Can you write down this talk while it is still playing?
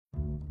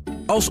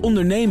Als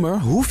ondernemer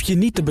hoef je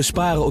niet te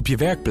besparen op je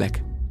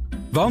werkplek.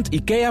 Want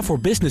IKEA voor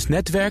Business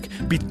Netwerk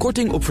biedt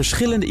korting op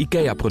verschillende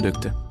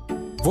IKEA-producten.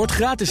 Word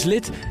gratis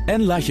lid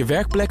en laat je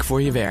werkplek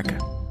voor je werken.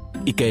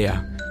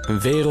 IKEA, een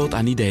wereld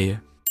aan ideeën.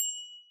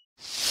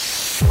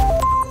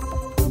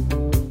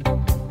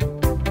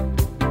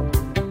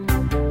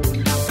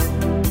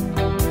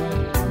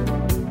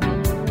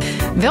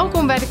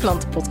 Welkom bij de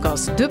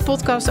Klantenpodcast, de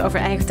podcast over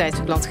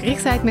eigentijdse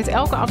klantgerichtheid met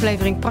elke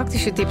aflevering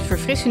praktische tips,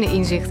 verfrissende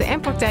inzichten en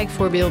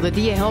praktijkvoorbeelden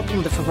die je helpen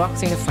om de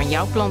verwachtingen van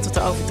jouw klanten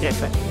te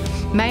overtreffen.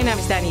 Mijn naam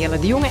is Danielle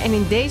de Jonge en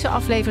in deze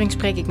aflevering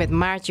spreek ik met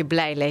Maartje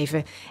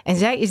Blijleven. En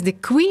zij is de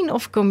Queen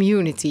of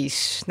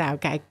Communities. Nou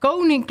kijk,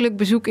 koninklijk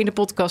bezoek in de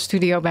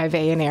podcaststudio bij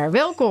WNR.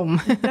 Welkom.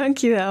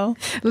 Dankjewel.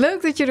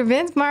 Leuk dat je er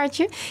bent,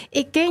 Maartje.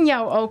 Ik ken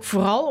jou ook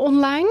vooral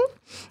online.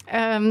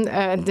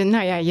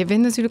 Je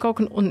bent natuurlijk ook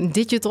een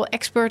digital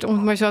expert, om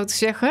het maar zo te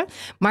zeggen.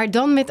 Maar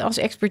dan met als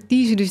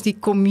expertise dus die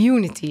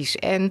communities.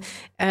 En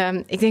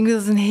ik denk dat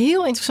het een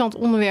heel interessant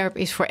onderwerp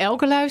is voor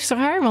elke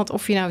luisteraar. Want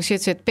of je nou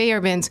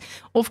ZZP'er bent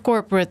of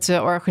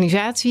corporate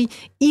organisatie,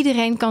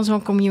 iedereen kan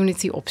zo'n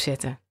community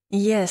opzetten.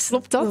 Yes.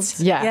 Klopt dat?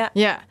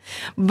 Ja.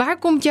 Waar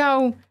komt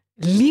jouw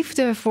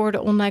liefde voor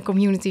de online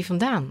community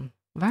vandaan?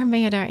 Waarom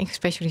ben je daarin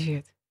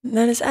gespecialiseerd? Nou,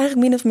 dat is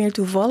eigenlijk min of meer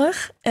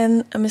toevallig.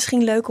 En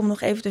misschien leuk om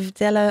nog even te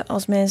vertellen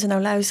als mensen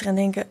nou luisteren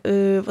en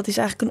denken, wat is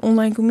eigenlijk een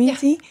online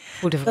community? Ja,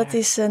 goede vraag. Dat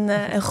is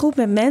een groep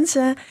met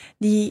mensen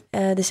die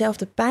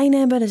dezelfde pijn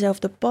hebben,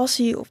 dezelfde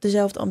passie of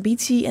dezelfde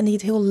ambitie. En die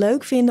het heel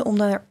leuk vinden om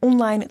daar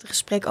online het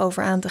gesprek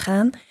over aan te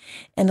gaan.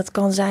 En dat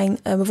kan zijn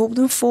bijvoorbeeld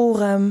een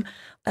forum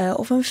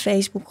of een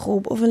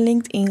Facebookgroep of een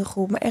LinkedIn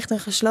groep. Maar echt een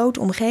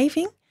gesloten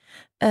omgeving.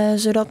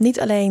 Zodat niet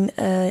alleen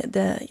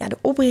de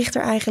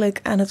oprichter eigenlijk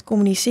aan het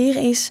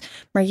communiceren is,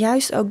 maar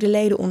juist ook de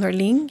leden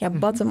onderling. Ja,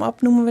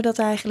 bottom-up noemen we dat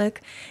eigenlijk.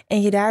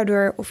 En je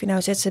daardoor, of je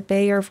nou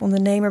ZZP'er of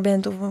ondernemer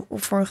bent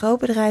of voor een groot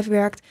bedrijf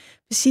werkt,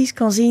 precies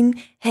kan zien,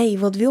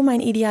 wat wil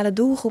mijn ideale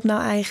doelgroep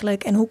nou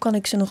eigenlijk en hoe kan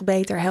ik ze nog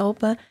beter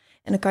helpen?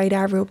 En dan kan je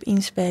daar weer op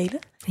inspelen.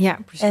 Ja,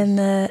 precies.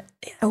 En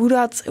hoe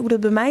dat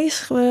bij mij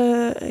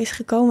is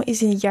gekomen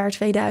is in het jaar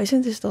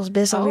 2000. Dus dat is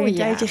best alweer een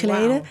tijdje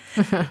geleden.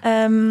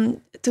 Wow.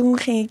 Toen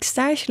ging ik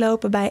stage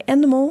lopen bij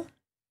Endemol.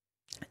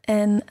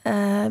 En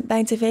bij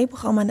een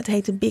tv-programma dat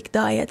heette Big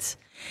Diet.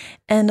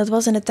 En dat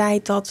was in de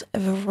tijd dat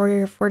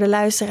voor de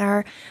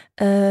luisteraar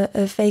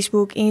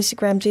Facebook,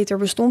 Instagram, Twitter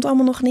bestond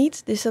allemaal nog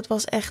niet. Dus dat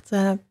was echt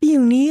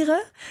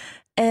pionieren.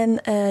 En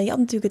je had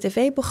natuurlijk het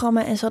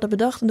tv-programma en ze hadden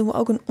bedacht, dan doen we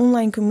ook een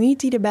online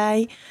community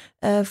erbij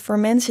voor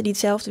mensen die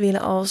hetzelfde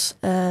willen als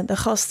de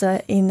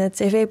gasten in het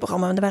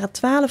tv-programma. Er waren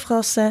 12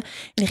 gasten en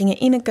die gingen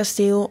in een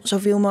kasteel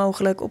zoveel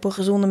mogelijk op een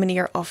gezonde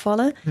manier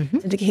afvallen. Er zijn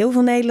natuurlijk heel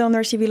veel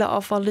Nederlanders die willen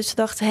afvallen, dus ze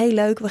dachten, heel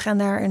leuk, we gaan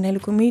daar een hele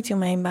community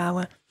omheen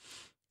bouwen.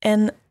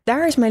 En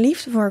daar is mijn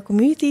liefde voor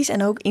communities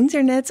en ook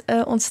internet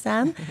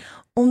ontstaan,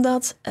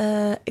 omdat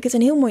ik het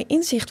een heel mooi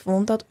inzicht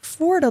vond dat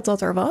voordat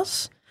dat er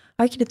was,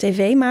 had je de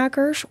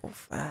tv-makers,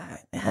 of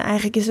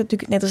eigenlijk is het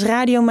natuurlijk net als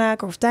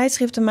radiomaker of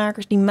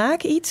tijdschriftenmakers, die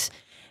maken iets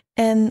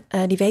en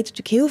die weten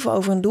natuurlijk heel veel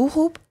over een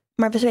doelgroep,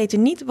 maar we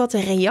weten niet wat de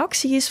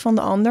reactie is van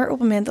de ander op het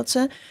moment dat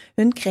ze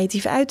hun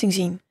creatieve uiting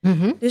zien.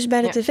 Dus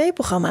bij het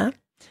tv-programma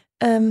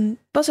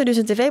was er dus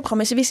een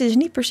tv-programma en ze wisten dus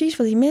niet precies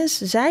wat die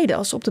mensen zeiden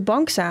als ze op de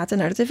bank zaten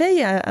en naar de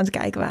tv aan het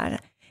kijken waren.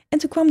 En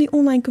toen kwam die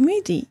online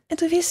community en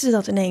toen wisten ze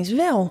dat ineens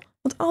wel.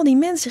 Want al die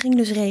mensen gingen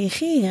dus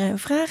reageren en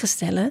vragen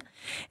stellen.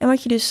 En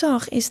wat je dus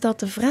zag is dat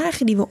de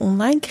vragen die we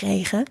online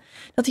kregen,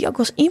 dat die ook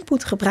als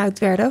input gebruikt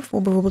werden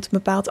voor bijvoorbeeld een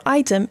bepaald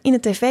item in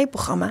het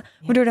tv-programma.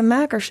 Waardoor de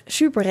makers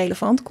super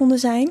relevant konden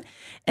zijn.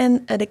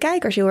 En de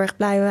kijkers heel erg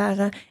blij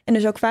waren. En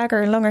dus ook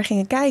vaker en langer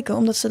gingen kijken.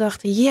 Omdat ze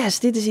dachten, yes,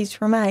 dit is iets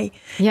voor mij.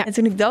 Ja. En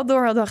toen ik dat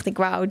door had, dacht ik,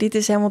 wauw, dit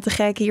is helemaal te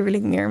gek. Hier wil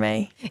ik meer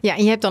mee. Ja,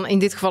 en je hebt dan in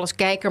dit geval als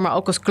kijker, maar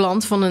ook als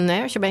klant van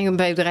als je bij een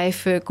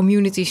bedrijf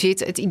community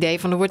zit, het idee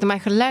van er wordt naar mij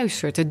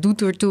geluisterd. Het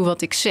doet ertoe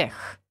wat ik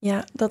zeg.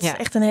 Ja, dat is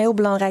echt een heel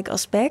belangrijk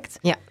aspect.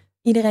 Ja.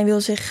 Iedereen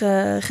wil zich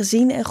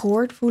gezien en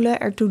gehoord voelen,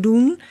 ertoe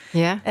doen.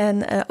 Ja.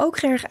 En ook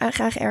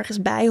graag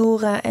ergens bij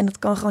horen. En dat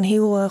kan gewoon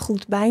heel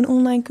goed bij een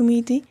online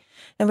community.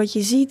 En wat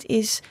je ziet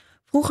is,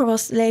 vroeger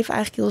was het leven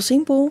eigenlijk heel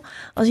simpel.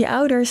 Als je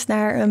ouders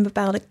naar een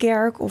bepaalde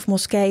kerk of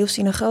moskee of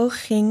synagoge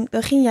ging,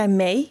 dan ging jij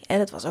mee. En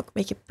dat was ook een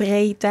beetje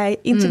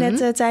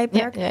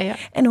pre-internet-tijdperk. Ja.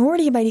 En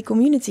hoorde je bij die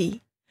community.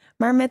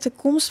 Maar met de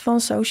komst van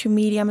social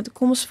media, met de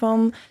komst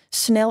van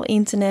snel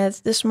internet,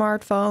 de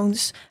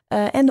smartphones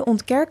en de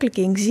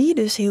ontkerkelijking zie je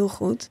dus heel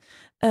goed.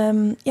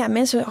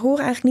 Mensen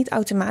horen eigenlijk niet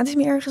automatisch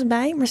meer ergens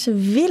bij, maar ze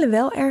willen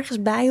wel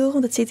ergens bij horen,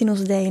 want het zit in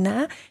ons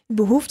DNA. De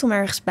behoefte om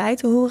ergens bij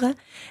te horen.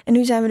 En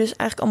nu zijn we dus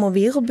eigenlijk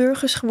allemaal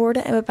wereldburgers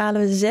geworden en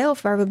bepalen we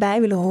zelf waar we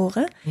bij willen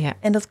horen. Ja.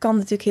 En dat kan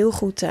natuurlijk heel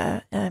goed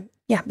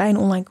bij een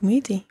online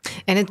community.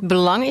 En het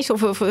belang is,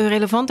 of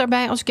relevant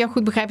daarbij, als ik jou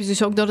goed begrijp, is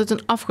dus ook dat het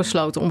een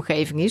afgesloten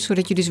omgeving is.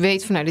 Zodat je dus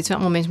weet van, dit zijn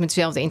allemaal mensen met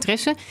dezelfde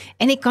interesse.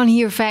 En ik kan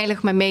hier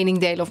veilig mijn mening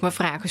delen of mijn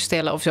vragen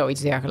stellen of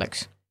zoiets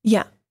dergelijks.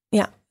 Ja.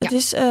 Het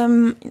is,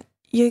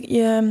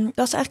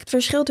 dat is eigenlijk het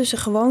verschil tussen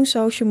gewoon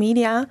social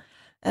media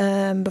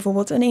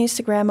Bijvoorbeeld een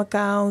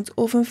Instagram-account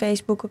of een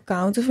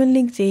Facebook-account of een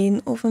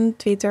LinkedIn of een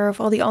Twitter of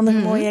al die andere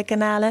mooie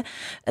kanalen.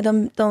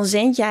 Dan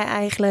zend jij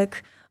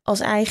eigenlijk als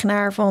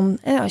eigenaar van,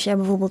 als jij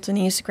bijvoorbeeld een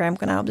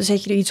Instagram-kanaal hebt, dan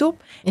zet je er iets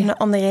op en een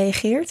ander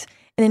reageert.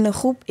 En in een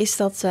groep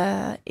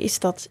is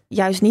dat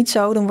juist niet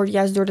zo. Dan wordt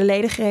juist door de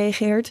leden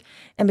gereageerd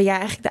en ben jij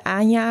eigenlijk de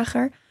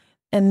aanjager.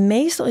 En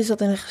meestal is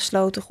dat in een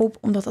gesloten groep,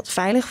 omdat dat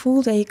veilig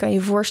voelt. En je kan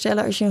je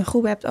voorstellen als je een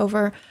groep hebt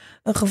over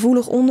een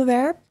gevoelig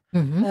onderwerp.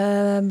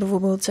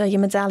 Bijvoorbeeld je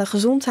mentale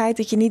gezondheid.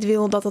 Dat je niet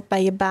wil dat dat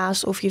bij je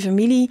baas of je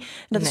familie,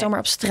 dat het zomaar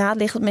op straat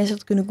ligt, dat mensen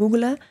dat kunnen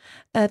googlen.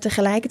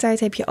 Tegelijkertijd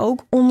heb je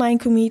ook online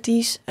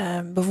communities.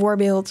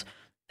 Bijvoorbeeld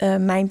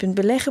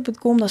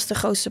mijn.beleggen.com. Dat is de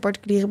grootste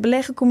particuliere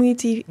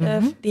beleggencommunity.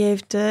 Die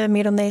heeft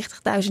meer dan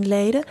 90.000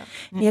 leden.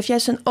 Die heeft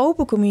juist een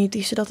open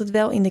community, zodat het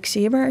wel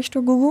indexeerbaar is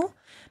door Google.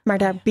 Maar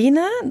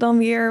daarbinnen dan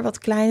weer wat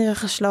kleinere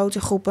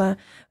gesloten groepen.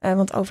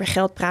 Want over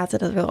geld praten,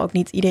 dat wil ook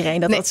niet iedereen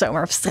dat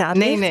zomaar op straat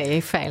ligt.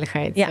 Nee,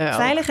 veiligheid. Ja,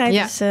 veiligheid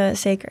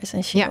is zeker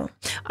essentieel.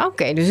 Ja.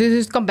 Oké, dus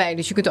het kan bij.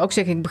 Dus je kunt ook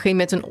zeggen, ik begin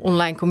met een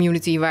online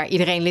community waar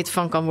iedereen lid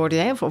van kan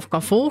worden of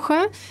kan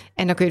volgen.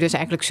 En dan kun je dus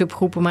eigenlijk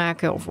subgroepen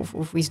maken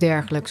of iets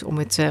dergelijks om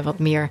het wat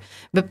meer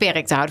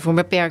beperkt te houden voor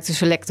een beperkte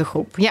selecte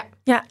groep.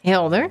 Ja,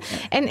 helder.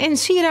 En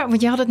zie je daar,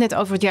 want je had het net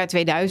over het jaar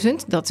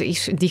 2000. Dat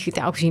is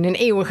digitaal gezien een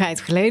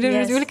eeuwigheid geleden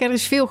natuurlijk. Er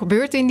is veel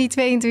gebeurd in die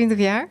 22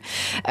 jaar.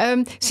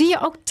 Zie je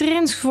ook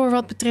trends voor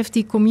wat betreft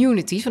die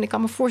communities? Want ik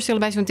kan me voorstellen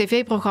bij zo'n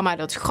tv-programma,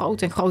 dat is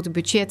groot en grote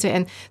budgetten.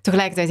 En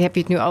tegelijkertijd heb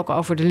je het nu ook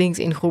over de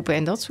LinkedIn-groepen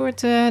en dat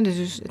soort.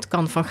 Dus het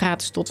kan van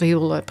gratis tot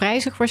heel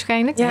prijzig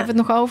waarschijnlijk. Daar hebben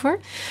we het nog over.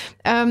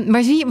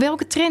 Maar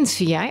welke trends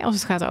zie jij als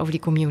het gaat over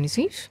die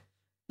communities?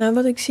 Nou,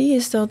 wat ik zie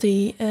is dat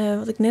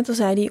wat ik net al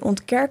zei, die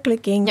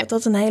ontkerkelijking,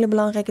 dat een hele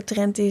belangrijke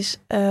trend is.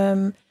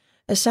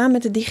 Samen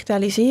met de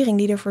digitalisering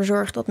die ervoor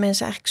zorgt dat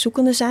mensen eigenlijk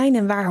zoekende zijn.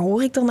 En waar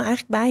hoor ik dan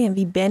eigenlijk bij? En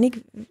wie ben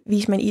ik?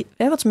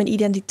 Wat is mijn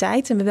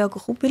identiteit? En bij welke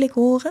groep wil ik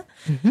horen?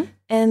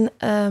 En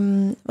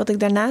wat ik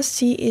daarnaast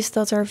zie is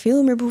dat er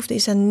veel meer behoefte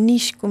is aan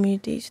niche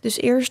communities.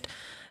 Dus eerst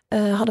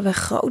hadden we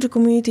grote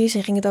communities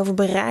en ging het over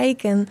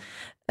bereik en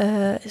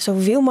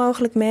zoveel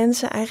mogelijk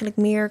mensen, eigenlijk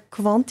meer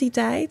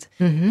kwantiteit.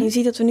 Je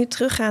ziet dat we nu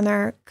teruggaan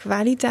naar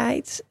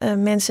kwaliteit.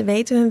 Mensen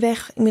weten hun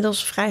weg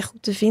inmiddels vrij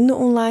goed te vinden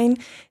online.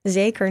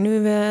 Zeker nu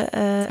we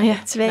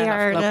 2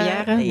 jaar...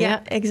 jaren.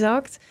 Ja,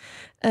 exact.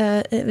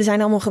 We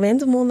zijn allemaal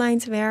gewend om online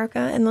te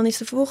werken. En dan is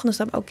de volgende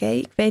stap, oké,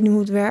 ik weet nu hoe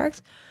het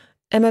werkt.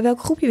 En bij welk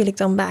groepje wil ik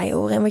dan bij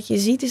horen? En wat je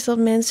ziet is dat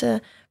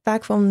mensen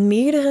vaak van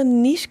meerdere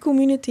niche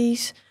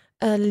communities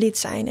lid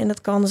zijn. En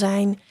dat kan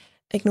zijn,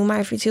 ik noem maar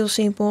even iets heel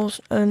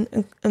simpels,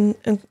 een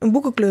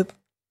boekenclub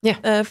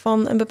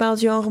van een bepaald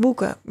genre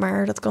boeken.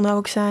 Maar dat kan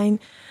ook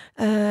zijn,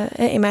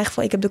 in mijn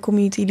geval, ik heb de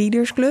Community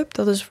Leaders Club.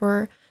 Dat is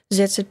voor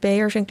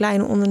ZZP'ers en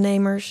kleine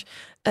ondernemers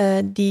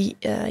die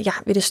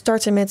willen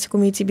starten met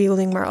community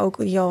building, maar ook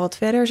die al wat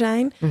verder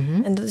zijn.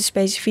 En dat is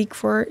specifiek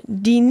voor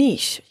die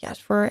niche. Ja,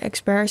 voor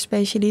experts,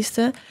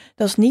 specialisten.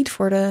 Dat is niet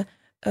voor de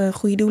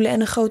goede doelen en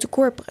de grote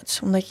corporates.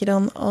 Omdat je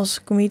dan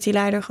als community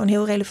leider gewoon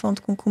heel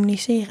relevant kon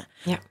communiceren.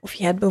 Ja. Of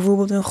je hebt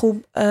bijvoorbeeld een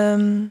groep,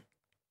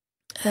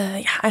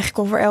 eigenlijk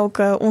over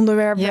elk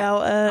onderwerp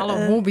wel.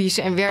 Alle hobby's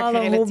en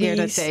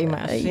werkgerelateerde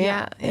thema's.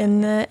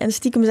 En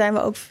stiekem zijn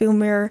we ook veel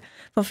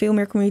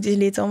meer communities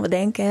lid dan we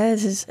denken. Hè.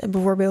 Dus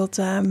bijvoorbeeld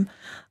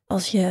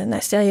als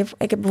je,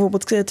 ik heb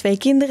bijvoorbeeld 2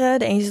 kinderen.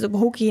 De een zit op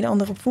hockey en de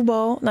ander op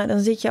voetbal. Nou, dan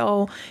zit je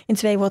al in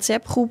 2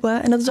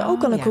 WhatsApp-groepen. En dat is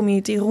ook al een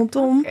community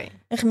rondom.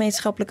 Een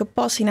gemeenschappelijke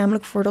passie,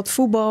 namelijk voor dat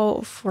voetbal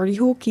of voor die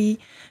hockey.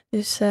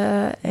 Dus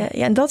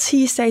en dat zie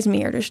je steeds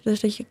meer. Dus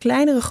dat je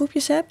kleinere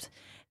groepjes hebt.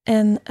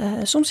 En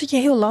soms zit je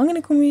heel lang in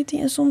een community.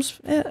 En soms,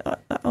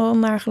 al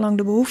naar gelang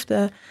de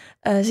behoefte,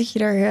 zit je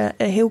er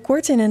heel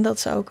kort in. En dat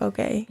is ook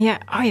oké. Ja,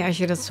 als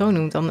je dat zo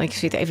noemt. Dan ik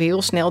zit even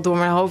heel snel door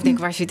mijn hoofd. Denk,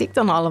 waar zit ik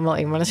dan allemaal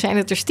in? Maar dan zijn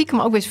het er stiekem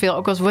ook best veel.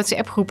 Ook als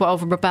WhatsApp-groepen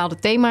over bepaalde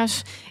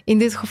thema's in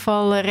dit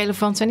geval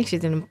relevant zijn. Ik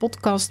zit in een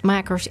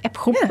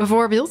podcastmakers-appgroep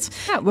bijvoorbeeld.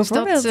 Ja,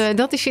 bijvoorbeeld. Dus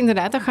dat is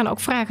inderdaad, daar gaan ook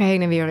vragen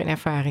heen en weer in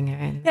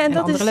ervaringen. En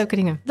andere leuke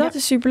dingen. Dat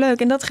is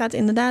superleuk. En dat gaat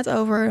inderdaad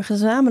over een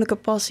gezamenlijke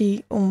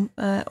passie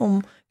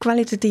om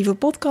kwalitatieve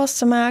podcasts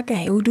te maken.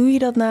 Hey, hoe doe je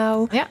dat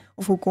nou? Ja.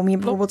 Of hoe kom je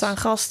bijvoorbeeld aan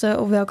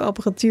gasten? Of welke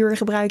apparatuur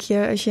gebruik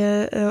je als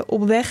je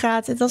op weg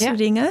gaat? Dat soort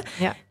dingen.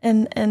 Ja.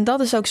 En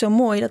dat is ook zo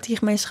mooi. Dat die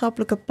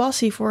gemeenschappelijke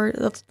passie voor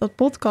dat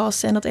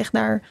podcast en dat echt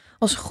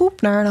als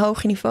groep naar een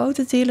hoger niveau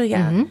te tillen.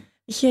 Ja.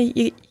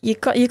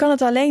 Je kan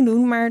het alleen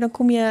doen, maar dan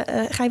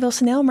ga je wel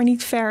snel, maar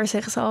niet ver,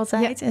 zeggen ze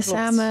altijd. Ja, en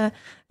samen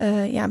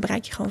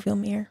bereik je gewoon veel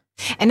meer.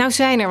 En nou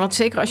zijn er, want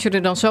zeker als je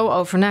er dan zo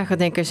over na gaat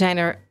denken, zijn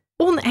er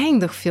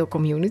oneindig veel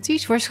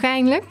communities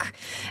waarschijnlijk.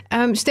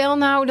 Stel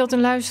nou dat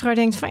een luisteraar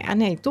denkt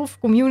van tof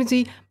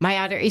community.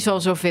 Maar er is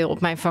al zoveel op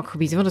mijn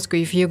vakgebied. Want dat kun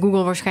je via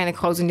Google waarschijnlijk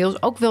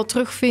grotendeels ook wel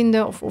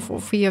terugvinden of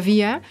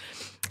via.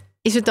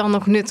 Is het dan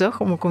nog nuttig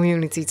om een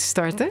community te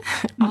starten?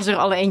 Als er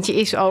al eentje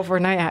is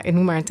over,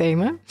 noem maar een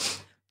thema.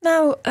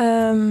 Nou,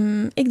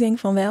 ik denk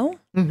van wel.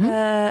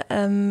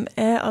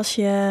 Als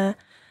je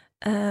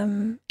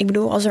Ik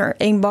bedoel, als er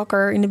 1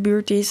 bakker in de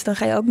buurt is, dan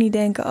ga je ook niet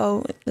denken,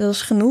 oh, dat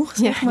is genoeg,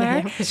 zeg maar.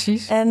 Ja,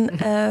 precies. En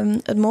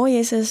het mooie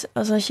is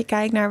als je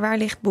kijkt naar waar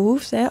ligt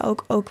behoefte, hè,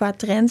 ook qua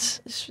trends.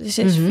 Dus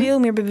er is veel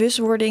meer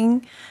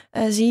bewustwording,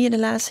 zie je de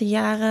laatste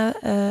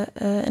jaren.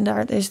 En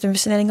daar is de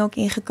versnelling ook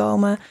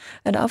ingekomen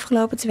de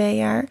afgelopen 2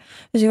 jaar.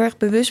 Dus heel erg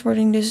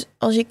bewustwording. Dus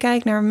als je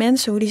kijkt naar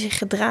mensen, hoe die zich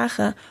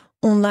gedragen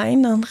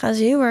online, dan gaan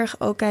ze heel erg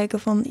ook kijken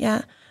van,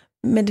 ja,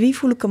 met wie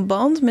voel ik een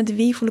band? Met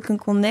wie voel ik een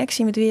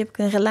connectie? Met wie heb ik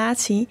een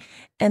relatie?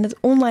 En het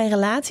online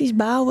relaties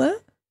bouwen,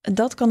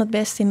 dat kan het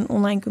beste in een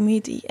online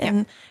community. Ja.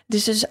 En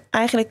dus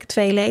eigenlijk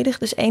tweeledig.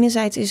 Dus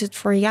enerzijds is het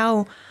voor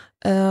jou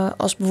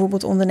als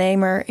bijvoorbeeld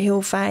ondernemer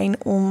heel fijn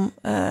om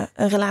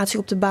een relatie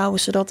op te bouwen,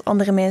 zodat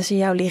andere mensen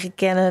jou leren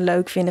kennen,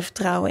 leuk vinden,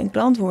 vertrouwen en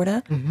klant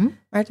worden. Mm-hmm.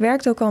 Maar het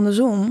werkt ook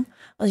andersom.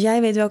 Als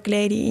jij weet welke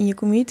leden je in je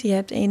community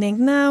hebt en je denkt,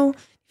 nou,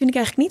 vind ik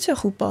eigenlijk niet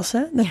zo goed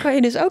passen. Dan kan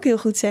je dus ook heel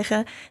goed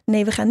zeggen,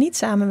 nee, we gaan niet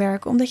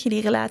samenwerken, omdat je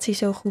die relatie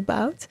zo goed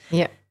bouwt.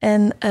 Ja.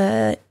 En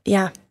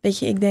weet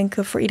je, ik denk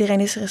voor iedereen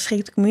is er een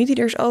geschikte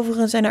community.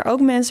 Zijn er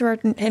ook mensen waar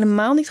het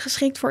helemaal niet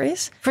geschikt voor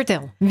is.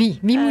 Vertel, wie?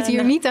 Wie moet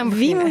hier niet aan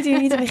beginnen? Wie moet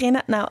hier niet aan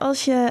beginnen? Nou,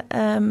 als je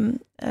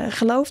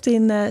gelooft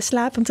in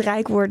slapend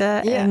rijk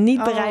worden en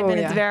niet bereid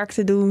bent het werk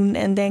te doen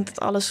en denkt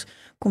dat alles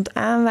komt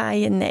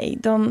aanwaaien, nee,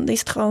 dan is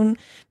het gewoon,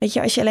 weet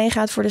je, als je alleen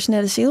gaat voor de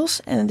snelle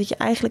sales en dat je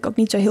eigenlijk ook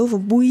niet zo heel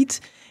veel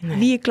boeit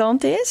wie je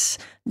klant is,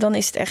 dan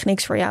is het echt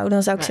niks voor jou.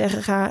 Dan zou ik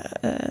zeggen,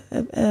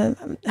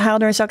 haal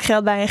er een zak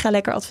geld bij en ga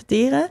lekker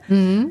adverteren.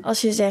 Mm-hmm.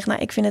 Als je zegt,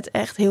 nou, ik vind het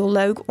echt heel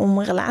leuk om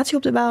een relatie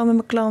op te bouwen met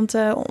mijn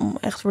klanten, om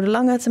echt voor de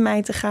lange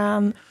termijn te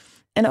gaan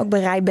en ook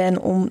bereid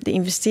ben om te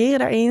investeren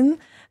daarin,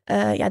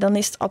 dan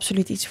is het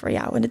absoluut iets voor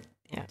jou. En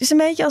het is een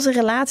beetje als een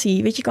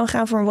relatie. Weet je, kan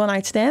gaan voor een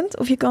one-night stand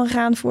of je kan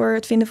gaan voor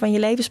het vinden van je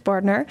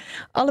levenspartner.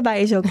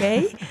 Allebei is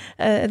oké.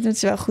 Het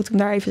is wel goed om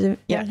daar even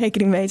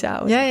rekening mee te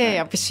houden.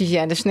 Ja, precies.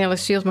 Ja, de snelle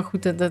sales. Maar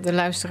goed, de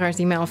luisteraars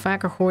die mij al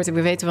vaker gehoord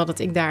hebben, weten wel dat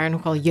ik daar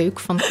nogal jeuk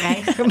van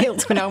krijg.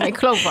 Gemiddeld genomen. Ik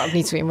geloof er ook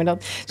niet zo in, maar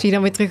dat zie je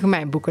dan weer terug in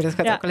mijn boeken. Dat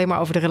gaat ook alleen maar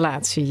over de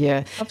relatie.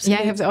 Jij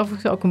hebt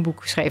overigens ook een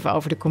boek geschreven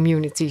over de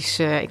communities.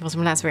 Ik was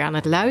hem laatst weer aan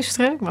het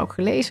luisteren. Ik heb hem ook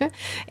gelezen.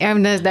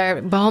 En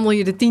daar behandel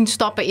je de 10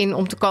 stappen in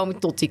om te komen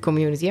tot die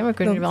community. Ja, we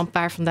kunnen er wel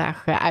een paar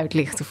vandaag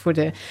uitlichten voor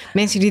de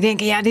mensen die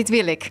denken, ja, dit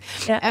wil ik.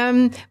 Ja.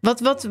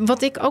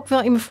 Wat ik ook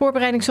wel in mijn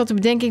voorbereiding zat te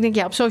bedenken, ik denk,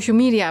 ja, op social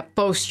media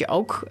post je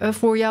ook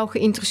voor jouw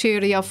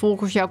geïnteresseerden, jouw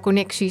volgers, jouw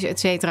connecties, et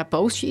cetera,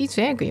 post je iets.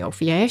 Hè? Kun je ook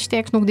via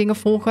hashtags nog dingen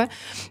volgen.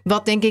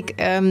 Wat denk ik,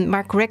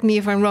 maar correct me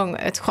if I'm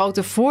wrong, het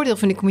grote voordeel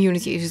van die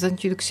community is dat je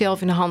natuurlijk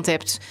zelf in de hand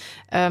hebt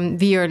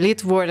wie er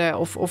lid worden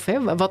of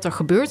wat er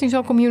gebeurt in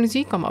zo'n community.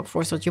 Ik kan me ook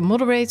voorstellen dat je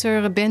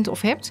moderator bent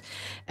of hebt.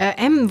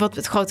 En wat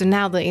het grote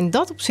nadeel in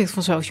dat opzicht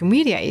van social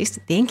media is,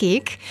 denk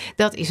ik,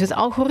 dat is het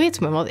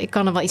algoritme. Want ik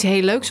kan er wel iets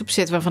heel leuks op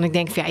zetten waarvan ik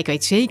denk, ja, ik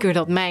weet zeker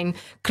dat mijn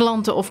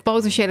klanten of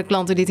potentiële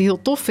klanten dit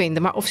heel tof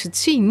vinden. Maar of ze het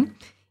zien,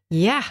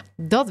 ja,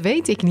 dat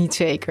weet ik niet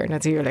zeker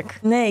natuurlijk.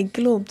 Nee,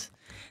 klopt.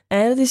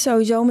 Dat is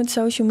sowieso met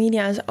social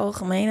media in zijn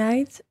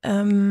algemeenheid.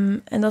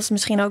 En dat is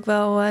misschien ook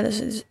wel, dus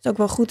het is ook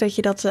wel goed dat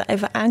je dat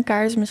even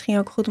aankaart. Het is misschien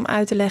ook goed om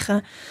uit te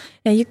leggen.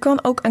 Ja, je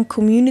kan ook aan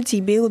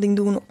community building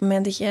doen op het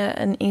moment dat je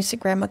een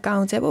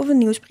Instagram-account hebt of een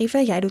nieuwsbrief.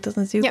 Jij doet dat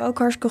natuurlijk ook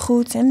hartstikke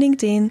goed. En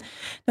LinkedIn.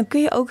 Dan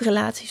kun je ook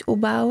relaties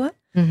opbouwen.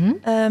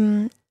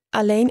 Mm-hmm.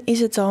 Alleen is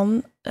het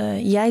dan,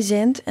 jij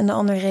zendt en de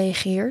ander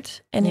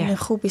reageert. En in een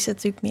groep is het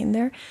natuurlijk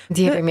minder.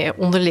 Die hebben meer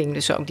onderling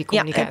dus ook, die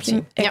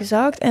communicatie.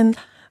 Exact. En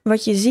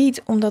wat je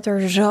ziet, omdat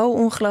er zo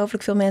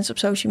ongelooflijk veel mensen op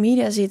social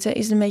media zitten,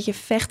 is het een beetje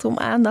vechten om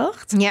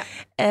aandacht. Ja.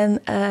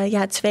 En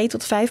 2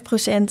 tot 5%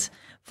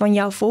 van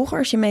jouw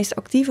volgers, je meest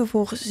actieve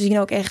volgers, zien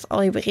ook echt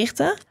al je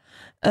berichten.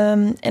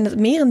 En het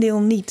merendeel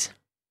niet.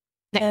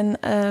 Nee,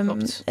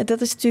 en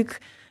dat is natuurlijk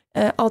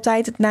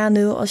altijd het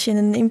nadeel als je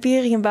een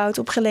imperium bouwt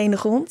op geleende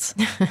grond.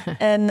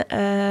 En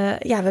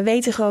we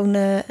weten gewoon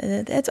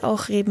het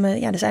algoritme,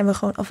 daar zijn we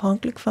gewoon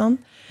afhankelijk van.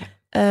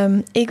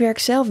 Ik werk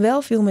zelf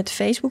wel veel met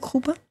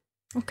Facebookgroepen.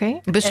 Oké.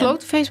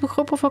 Besloten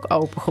Facebookgroepen of ook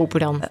open groepen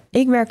dan?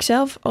 Ik werk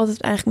zelf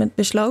altijd eigenlijk met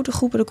besloten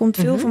groepen. Er komt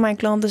veel van mijn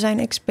klanten zijn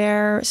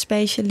expert,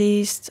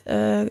 specialist,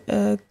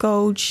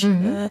 coach,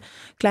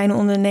 kleine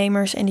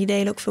ondernemers. En die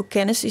delen ook veel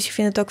kennis. Dus je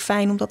vindt het ook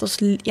fijn om dat als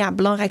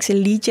belangrijkste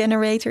lead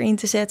generator in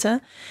te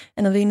zetten.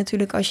 En dan wil je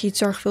natuurlijk, als je het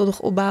zorgvuldig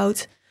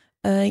opbouwt,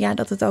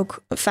 dat het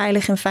ook een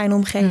veilige en fijne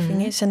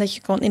omgeving is. En dat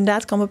je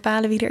inderdaad kan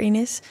bepalen wie erin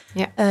is.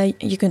 Ja.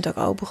 Je kunt ook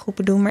open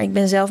groepen doen. Maar ik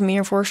ben zelf meer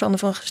een voorstander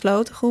van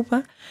gesloten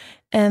groepen.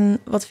 En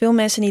wat veel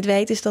mensen niet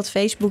weten is dat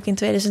Facebook in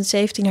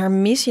 2017 haar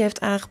missie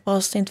heeft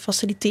aangepast in het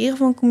faciliteren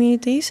van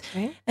communities.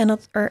 Okay. En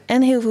dat er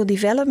heel veel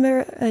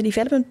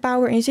development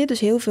power in zit. Dus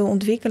heel veel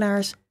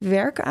ontwikkelaars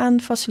werken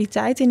aan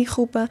faciliteiten in die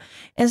groepen.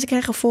 En ze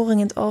krijgen voorrang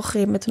in het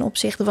algoritme ten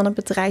opzichte van een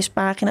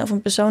bedrijfspagina of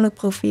een persoonlijk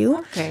profiel.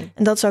 Okay.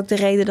 En dat is ook de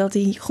reden dat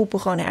die groepen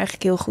gewoon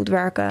eigenlijk heel goed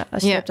werken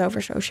als je het hebt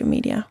over social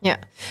media. Ja,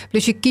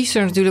 dus je kiest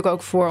er natuurlijk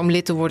ook voor om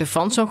lid te worden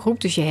van zo'n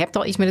groep. Dus je hebt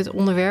al iets met het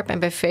onderwerp. En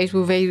bij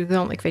Facebook weet je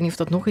dan, ik weet niet of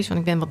dat nog is, want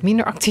ik ben wat minder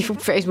minder actief op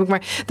Facebook.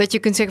 Maar dat je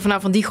kunt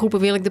zeggen van die groepen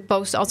wil ik de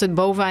post altijd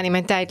bovenaan in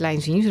mijn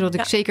tijdlijn zien. Zodat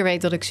ik zeker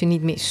weet dat ik ze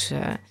niet mis.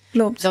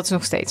 Klopt. Dat is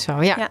nog steeds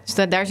zo. Ja.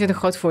 Dus daar zit een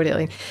groot voordeel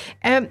in.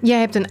 Jij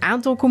hebt een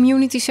aantal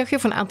communities, zeg je,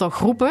 of een aantal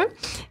groepen.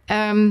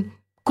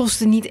 Kost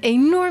het niet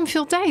enorm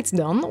veel tijd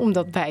dan om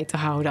dat bij te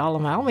houden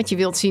allemaal? Want je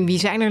wilt zien wie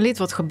zijn er lid,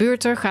 wat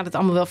gebeurt er? Gaat het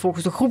allemaal wel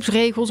volgens de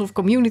groepsregels of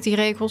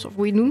communityregels of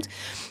hoe je het noemt?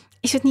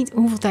 Is het niet,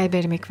 hoeveel tijd ben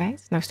je ermee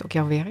kwijt? Nou is het ook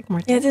jouw werk,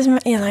 maar... Ja, het is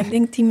maar, ik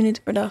denk 10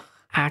 minuten per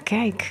dag.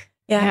 Kijk.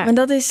 Ja, maar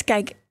dat is,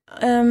 kijk,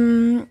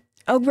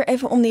 ook weer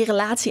even om die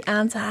relatie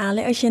aan te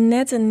halen. Als je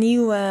net een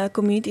nieuwe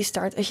community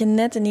start, als je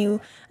net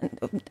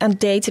aan het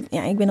daten...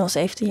 Ja, ik ben al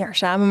 17 jaar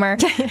samen, maar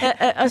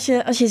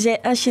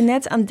als je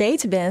net aan het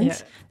daten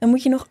bent... dan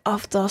moet je nog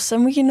aftasten,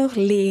 dan moet je nog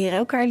leren,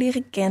 elkaar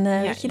leren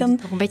kennen. Ja, je dan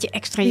nog een beetje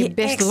extra je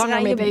best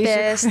langer mee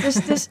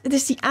bezig.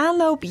 Dus die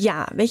aanloop,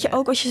 weet je,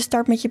 ook als je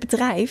start met je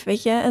bedrijf,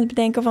 weet je, het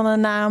bedenken van een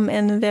naam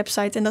en een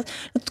website en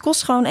dat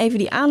kost gewoon even,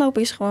 die aanloop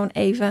is gewoon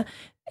even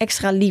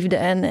extra liefde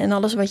en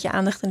alles wat je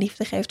aandacht en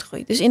liefde geeft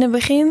groeit. Dus in het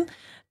begin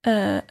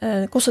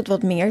kost het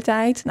wat meer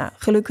tijd. Nou,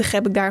 gelukkig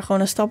heb ik daar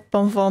gewoon een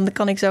stappenplan van. Dan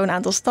kan ik zo een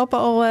aantal stappen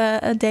al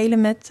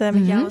delen met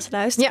jou als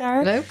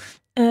luisteraar. Ja, leuk.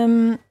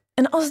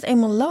 En als het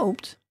eenmaal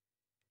loopt,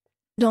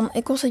 dan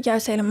kost het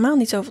juist helemaal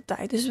niet zoveel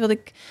tijd. Dus wat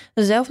ik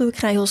zelf doe, ik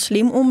ga heel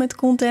slim om met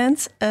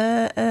content.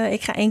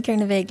 Ik ga 1 keer in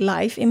de week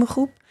live in mijn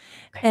groep.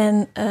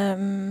 En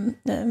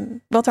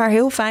wat daar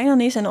heel fijn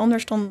aan is, en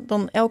anders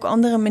dan elke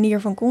andere manier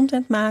van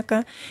content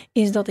maken,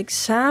 is dat ik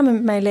samen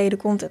met mijn leden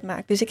content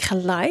maak. Dus ik ga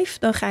live,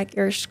 dan ga ik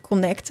eerst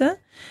connecten.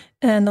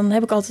 En dan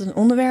heb ik altijd een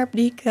onderwerp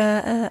die ik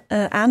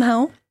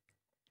aanhaal.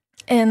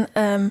 En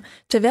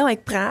terwijl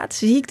ik praat,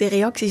 zie ik de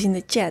reacties in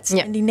de chat.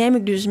 Ja. En die neem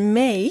ik dus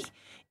mee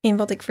in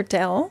wat ik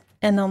vertel.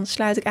 En dan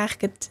sluit ik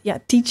eigenlijk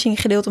het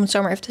teaching gedeelte, om het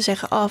zo maar even te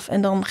zeggen, af.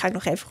 En dan ga ik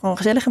nog even gewoon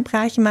gezellig een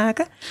praatje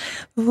maken.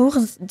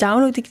 Vervolgens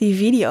download ik die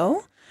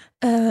video.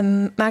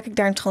 Maak ik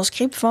daar een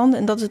transcript van.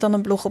 En dat is dan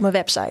een blog op mijn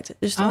website.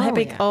 Dus dan heb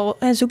ik al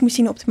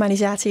zoekmachine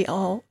optimalisatie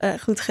al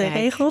goed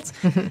geregeld.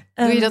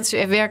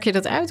 Werk je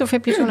dat uit? Of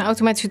heb je zo'n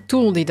automatische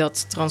tool die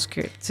dat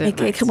transcript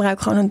ik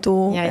gebruik gewoon een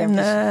tool.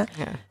 Ja,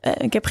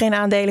 ik heb geen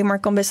aandelen, maar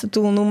ik kan best een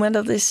tool noemen.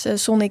 Dat is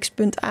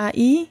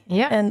Sonnix.ai.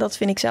 Ja. En dat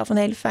vind ik zelf een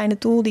hele fijne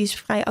tool. Die is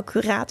vrij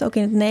accuraat, ook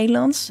in het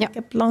Nederlands. Ja. Ik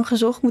heb lang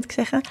gezocht, moet ik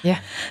zeggen. Ja.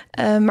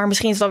 Maar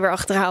misschien is het alweer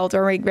achterhaald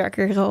hoor. Ik werk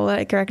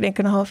denk ik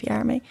een half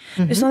jaar mee.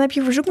 Mm-hmm. Dus dan heb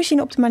je voor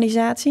zoekmachine optimalisatie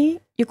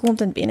je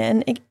content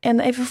binnen. En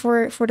even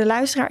voor de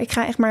luisteraar, ik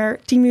ga echt maar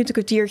 10 minuten,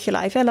 kwartiertje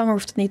live. Hè? Langer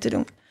hoeft het niet te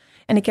doen.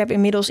 En ik heb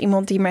inmiddels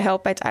iemand die me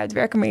helpt bij het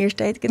uitwerken, maar eerst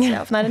deed ik het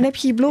zelf. Nou, dan heb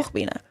je je blog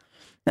binnen.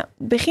 Nou,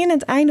 begin en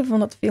het einde van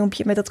dat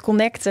filmpje met dat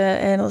connecten.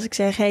 En als ik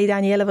zeg, hey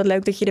Danielle, wat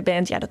leuk dat je er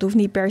bent. Ja, dat hoeft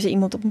niet per se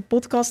iemand op een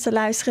podcast te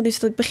luisteren. Dus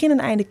dat begin en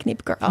einde knip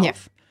ik eraf. Ja.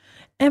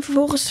 En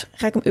vervolgens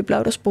ga ik hem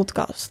uploaden als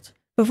podcast.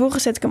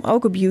 Vervolgens zet ik hem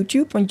ook op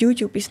YouTube. Want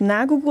YouTube is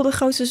na Google de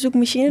grootste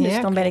zoekmachine.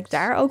 Dus dan ben ik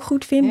daar ook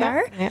goed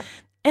vindbaar. Ja.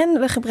 En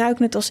we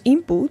gebruiken het als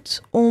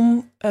input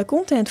om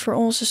content voor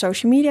onze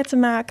social media te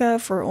maken,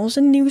 voor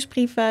onze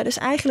nieuwsbrieven. Dus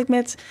eigenlijk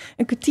met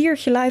een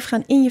kwartiertje live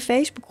gaan in je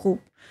Facebookgroep.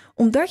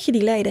 Omdat je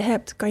die leden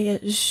hebt, kan je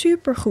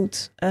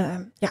supergoed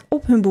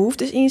op hun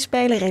behoeftes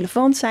inspelen,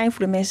 relevant zijn,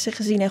 voor de mensen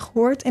gezien en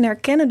gehoord. En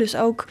herkennen dus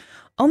ook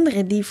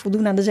anderen die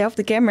voldoen aan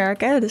dezelfde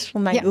kenmerken, dus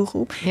van mijn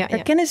doelgroep,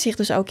 herkennen zich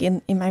dus ook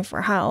in mijn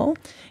verhaal.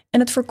 En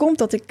het voorkomt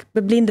dat ik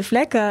bij blinde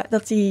vlekken,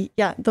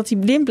 dat die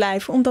blind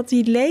blijven. Omdat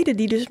die leden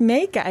die dus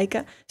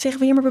meekijken zeggen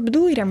van, ja, maar wat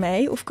bedoel je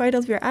daarmee? Of kan je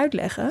dat weer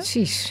uitleggen?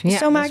 Precies. Dus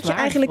zo maak je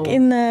eigenlijk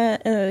in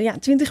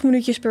 20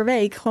 minuutjes per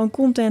week gewoon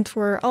content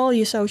voor al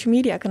je social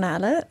media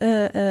kanalen.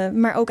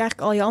 Maar ook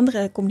eigenlijk al je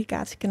andere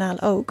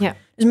communicatiekanalen ook. Ja.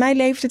 Dus mij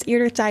levert het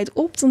eerder tijd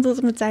op dan dat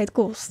het me tijd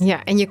kost.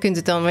 Ja, en je kunt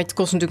het dan, want het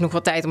kost natuurlijk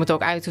nog wat tijd om het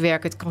ook uit te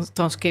werken, het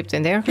transcript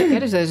en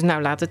dergelijke. Dus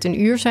laat het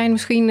een uur zijn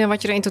misschien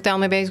wat je er in totaal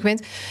mee bezig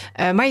bent.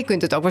 Maar je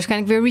kunt het ook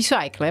waarschijnlijk weer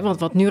recyclen. Hè? Want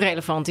wat nu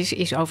relevant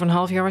is over een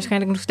half jaar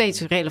waarschijnlijk nog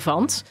steeds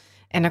relevant.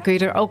 En dan kun je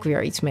er ook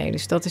weer iets mee.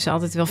 Dus dat is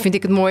altijd wel, vind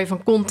ik het mooie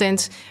van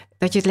content,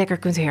 dat je het lekker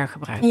kunt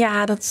hergebruiken.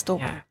 Ja, dat is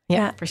top.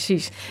 Ja,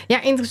 precies.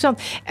 Ja,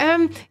 interessant.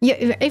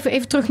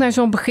 Even terug naar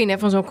zo'n begin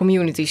van zo'n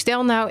community.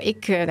 Stel nou,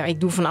 ik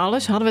doe van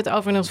alles. Hadden we het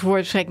over in ons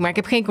voorbespreking. Maar ik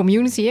heb geen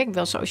community. Ik heb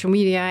wel social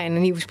media en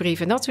een nieuwsbrief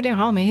en dat soort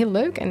dingen. Allemaal heel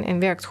leuk en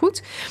werkt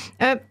goed.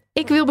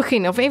 Ik wil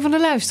beginnen, of een van de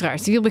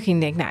luisteraars die wil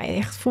beginnen. Denk, nou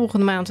echt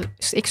volgende maand,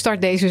 ik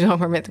start deze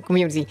zomer met een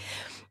community.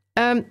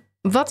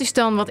 Wat is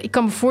dan, wat ik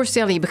kan me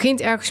voorstellen, je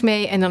begint ergens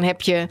mee en dan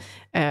heb je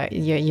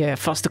je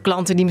vaste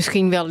klanten die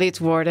misschien wel lid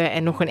worden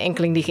en nog een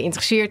enkeling die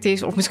geïnteresseerd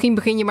is. Of misschien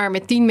begin je maar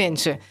met 10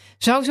 mensen.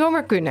 Zou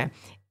zomaar kunnen.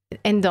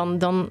 En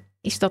dan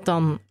is dat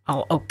dan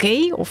al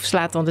oké? Of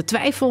slaat dan de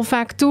twijfel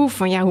vaak toe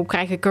van hoe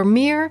krijg ik er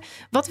meer?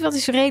 Wat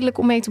is redelijk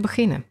om mee te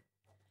beginnen?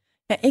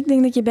 Ja, ik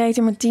denk dat je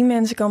beter met 10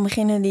 mensen kan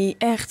beginnen die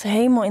echt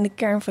helemaal in de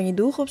kern van je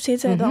doelgroep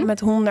zitten. Dan met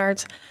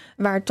 100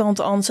 waar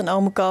tante Ans en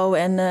ome Co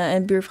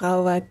en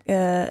buurvrouw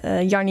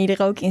Jannie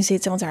er ook in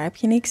zitten. Want daar heb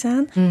je niks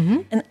aan.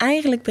 Mm-hmm. En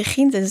eigenlijk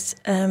begint het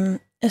een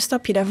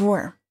stapje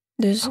daarvoor.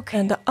 Dus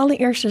de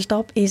allereerste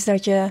stap is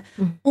dat je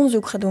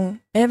onderzoek gaat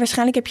doen.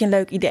 Waarschijnlijk heb je een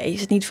leuk idee.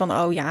 Is het niet van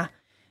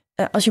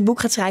als je een boek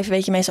gaat schrijven,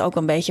 weet je meestal ook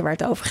wel een beetje waar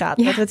het over gaat.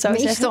 Ja, dat we het zo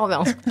meestal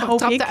wel.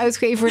 Trap de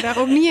uitgever daar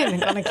ook niet in,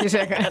 kan ik je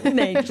zeggen.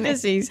 Nee,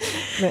 precies.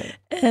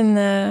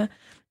 Nee.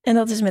 En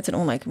dat is met een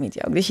online community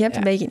ook. Dus je hebt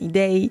een beetje een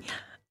idee.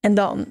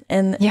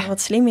 En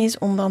wat slim is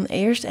om dan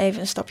eerst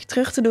even een stapje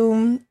terug te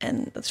doen.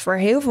 En dat is voor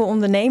heel veel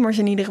ondernemers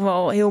in ieder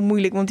geval heel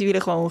moeilijk, want die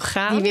willen gewoon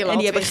gaan. Die willen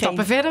hebben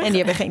stappen verder. En die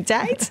hebben geen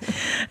tijd.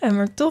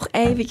 Maar toch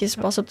eventjes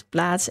pas op de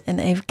plaats en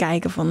even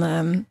kijken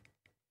van...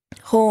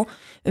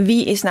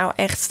 wie is nou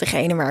echt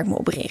degene waar ik me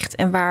op richt?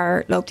 En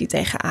waar loopt die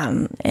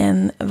tegenaan?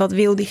 En wat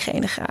wil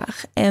diegene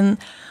graag? En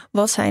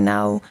wat zijn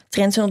nou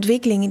trends en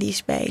ontwikkelingen die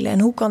spelen? En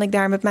hoe kan ik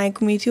daar met mijn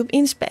community op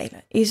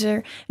inspelen?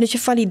 Dus je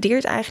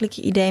valideert eigenlijk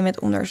je idee met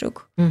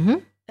onderzoek.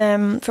 Mm-hmm.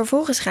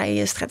 Vervolgens ga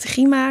je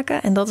strategie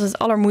maken. En dat is het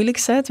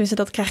allermoeilijkste. Tenminste,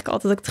 dat krijg ik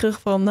altijd ook terug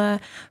van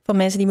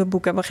mensen die mijn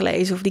boek hebben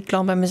gelezen. Of die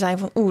klant bij me zijn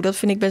van... dat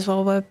vind ik best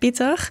wel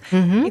pittig.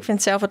 Mm-hmm. Ik vind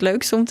het zelf het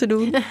leukste om te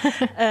doen.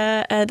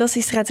 Dat is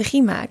die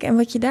strategie maken. En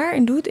wat je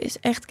daarin doet is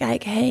echt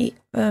kijken...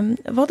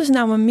 wat is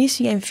nou mijn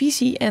missie en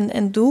visie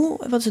en doel?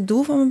 Wat is het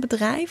doel van mijn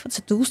bedrijf? Wat is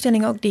de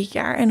doelstelling ook dit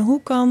jaar? En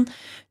hoe kan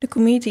de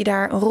community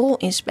daar een rol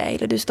in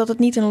spelen? Dus dat het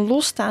niet een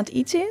losstaand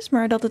iets is,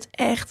 maar dat het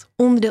echt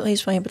onderdeel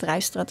is van je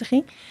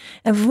bedrijfsstrategie.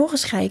 En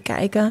vervolgens ga je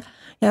kijken,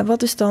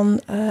 wat is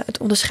dan het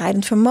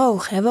onderscheidend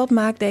vermogen? Hè? Wat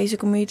maakt deze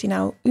community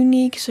nou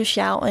uniek,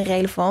 sociaal en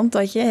relevant?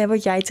 Dat je,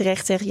 wat jij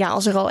terecht zegt,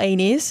 als er al één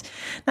is,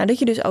 dat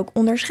je dus ook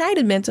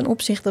onderscheidend bent ten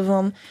opzichte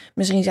van,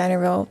 misschien zijn er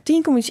wel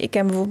 10 communities. Ik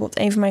ken bijvoorbeeld,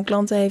 een van mijn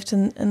klanten heeft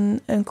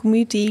een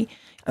community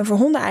voor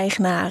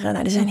hondeneigenaren.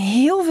 Er zijn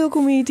heel veel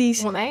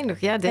communities. Oneindig,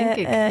 denk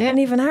ik. En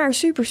die van haar is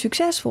super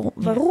succesvol.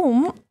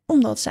 Waarom?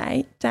 Omdat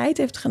zij tijd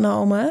heeft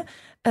genomen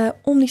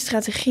om die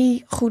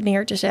strategie goed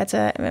neer te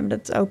zetten. We hebben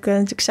het ook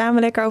natuurlijk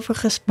samen lekker over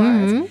gespart.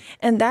 Mm-hmm.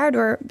 En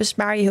daardoor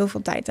bespaar je heel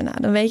veel tijd daarna.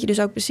 Dan weet je dus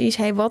ook precies,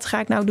 wat ga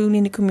ik nou doen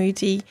in de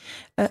community?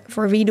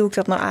 Voor wie doe ik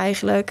dat nou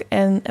eigenlijk?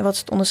 En wat is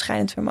het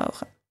onderscheidend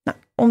vermogen?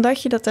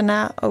 Omdat je dat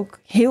daarna ook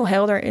heel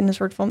helder in een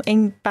soort van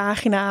 1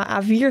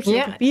 pagina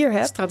A4'tje papier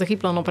hebt.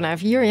 Strategieplan op een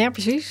A4,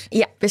 precies.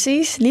 Ja,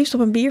 precies. Liefst op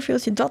een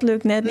bierveeltje, dat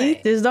lukt net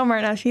niet. Dus dan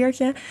maar een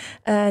A4'tje.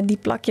 Die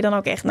plak je dan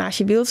ook echt naast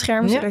je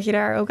beeldscherm, zodat je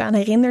daar ook aan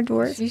herinnerd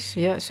wordt. Precies,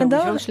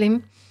 sowieso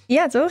slim.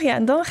 Ja, toch? Ja,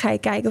 en dan ga je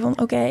kijken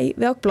van,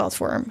 welk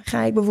platform?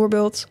 Ga ik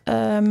bijvoorbeeld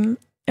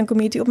een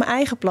community op mijn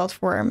eigen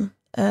platform?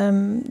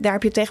 Daar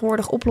heb je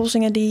tegenwoordig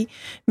oplossingen die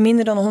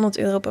minder dan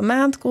 €100 per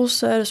maand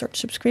kosten. Een soort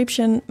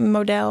subscription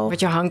model. Wat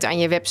je hangt aan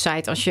je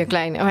website als je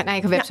een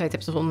eigen website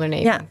hebt als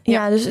onderneming.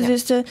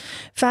 Dus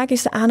vaak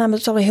is de aanname,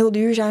 het zal wel heel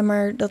duur zijn,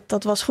 maar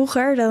dat was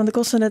vroeger. Dan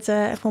kostte het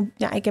echt van,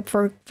 ik heb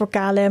voor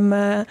KLM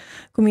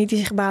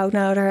communities gebouwd.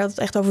 Daar had het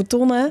echt over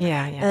tonnen.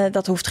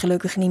 Dat hoeft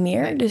gelukkig niet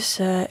meer. Nee. Dus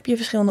heb je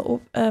verschillende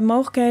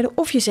mogelijkheden.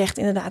 Of je zegt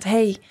inderdaad,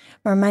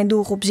 maar mijn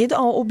doelgroep zit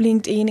al op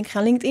LinkedIn. Ik ga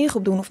een LinkedIn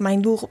groep doen. Of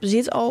mijn doelgroep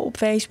zit al op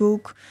Facebook.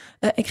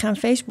 Ik ga een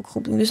Facebook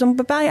groep doen. Dus dan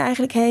bepaal je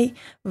eigenlijk,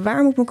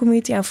 waar moet mijn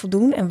community aan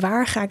voldoen? En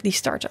waar ga ik die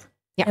starten?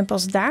 Ja. En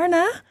pas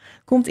daarna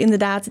komt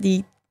inderdaad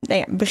die,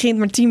 begint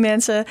met 10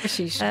 mensen.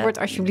 Precies, word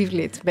alsjeblieft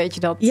lid. Weet je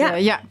dat?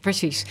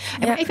 Precies.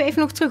 En maar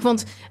even nog terug,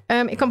 want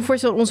ik kan me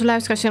voorstellen, onze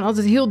luisteraars zijn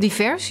altijd heel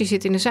divers. Je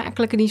zit in de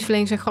zakelijke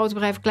dienstverlening, zijn grote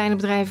bedrijven, kleine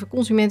bedrijven,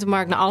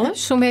 consumentenmarkt,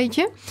 alles zo'n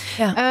beetje.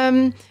 Ja.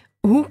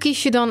 Hoe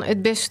kies je dan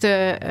het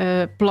beste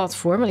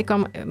platform?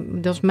 Want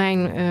dat is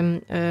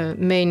mijn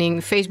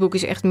mening. Facebook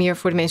is echt meer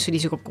voor de mensen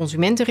die zich op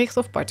consumenten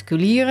richten of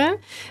particulieren.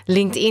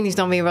 LinkedIn is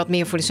dan weer wat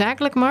meer voor de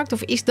zakelijke markt.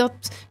 Of is dat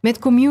met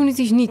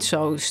communities niet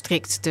zo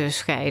strikt te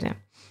scheiden?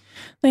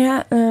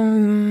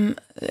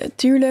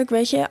 Tuurlijk,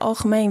 weet je,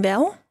 algemeen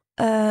wel.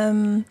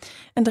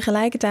 En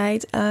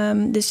tegelijkertijd,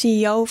 de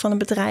CEO van een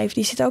bedrijf,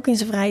 die zit ook in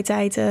zijn vrije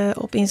tijd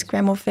op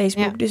Instagram of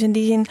Facebook. Ja. Dus in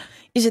die zin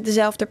is het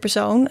dezelfde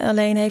persoon.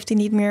 Alleen heeft hij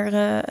niet meer,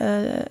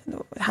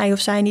 hij of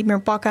zij niet meer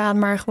een pak aan,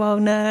 maar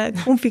gewoon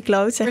comfy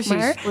clothes, zeg maar.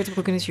 Precies, wordt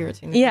ook in een shirt.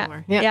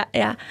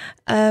 Ja.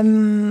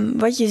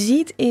 Wat je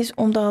ziet is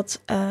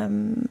omdat...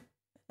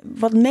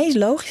 wat het meest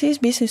logisch is,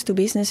 business to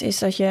business, is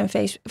dat je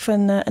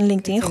een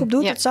LinkedIn groep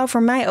doet. Dat zou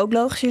voor mij ook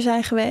logischer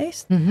zijn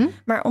geweest. Mm-hmm.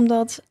 Maar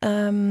omdat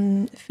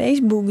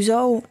Facebook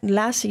zo de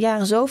laatste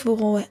jaren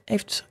zoveel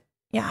heeft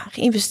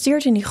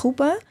geïnvesteerd in die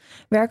groepen,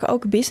 werken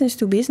ook business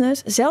to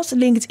business. Zelfs de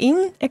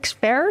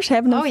LinkedIn-experts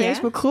hebben een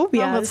Facebook-groep.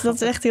 Dus dat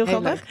is echt heel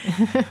grappig.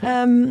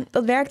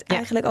 Dat werkt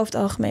eigenlijk over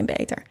het algemeen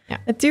beter. Ja.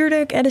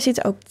 Natuurlijk, er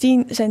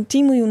zijn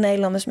 10 miljoen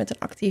Nederlanders met een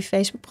actief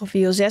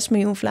Facebook-profiel, 6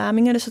 miljoen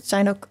Vlamingen. Dus dat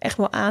zijn ook echt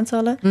wel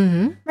aantallen.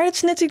 Mm-hmm. Maar dat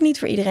is natuurlijk niet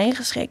voor iedereen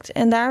geschikt.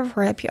 En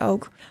daarvoor heb je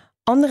ook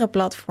andere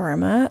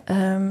platformen.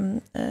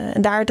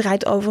 En daar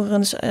draait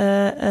overigens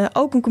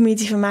ook een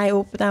community van mij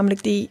op.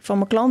 Namelijk die van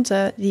mijn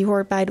klanten. Die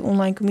hoort bij de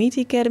Online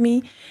Community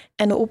Academy.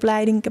 En de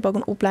opleiding. Ik heb ook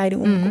een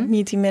opleiding om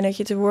community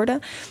manager te worden.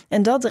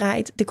 En dat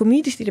draait, de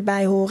communities die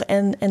erbij horen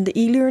en de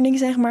e-learning,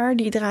 zeg maar,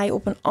 die draaien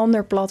op een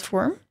ander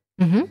platform.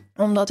 Mm-hmm.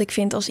 Omdat ik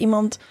vind als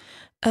iemand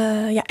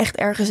echt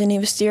ergens in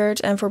investeert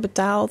en voor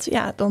betaalt,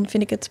 dan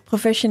vind ik het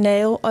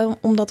professioneel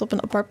om dat op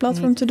een apart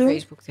platform te doen.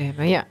 Facebook te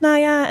hebben,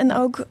 ja. En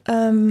ook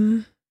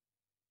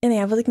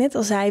wat ik net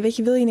al zei, weet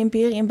je, wil je een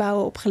imperium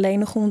bouwen op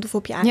geleende grond of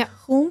op je eigen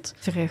grond?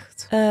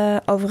 Terecht.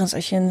 Overigens,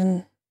 als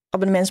je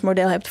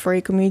abonnementsmodel hebt voor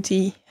je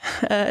community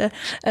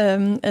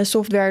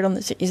software, dan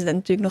is het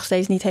natuurlijk nog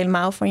steeds niet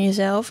helemaal van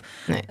jezelf.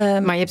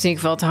 Nee, maar je hebt in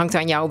ieder geval, het hangt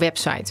aan jouw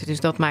website. Dus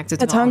dat maakt het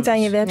hangt anders.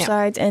 aan je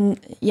website en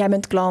jij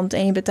bent klant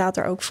en je betaalt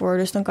er ook voor.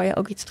 Dus dan kan je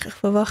ook iets terug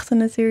verwachten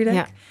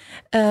natuurlijk.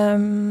 Ja.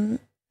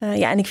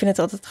 En ik vind het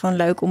altijd gewoon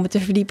leuk om me te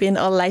verdiepen in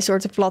allerlei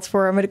soorten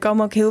platformen. Er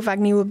komen ook heel vaak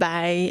nieuwe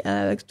bij.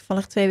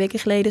 Toevallig 2 weken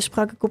geleden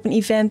sprak ik op een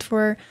event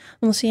voor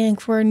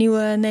lancering voor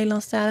nieuwe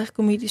Nederlandstalige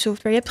community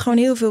software. Je hebt gewoon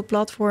heel veel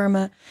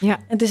platformen. Ja.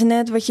 Het is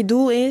net wat je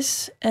doel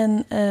is.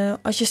 En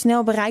als je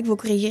snel bereik wil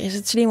creëren, is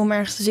het slim om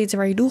ergens te zitten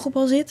waar je doelgroep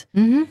al zit.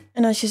 Mm-hmm.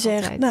 En als je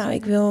zegt, nou,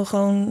 ik wil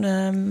gewoon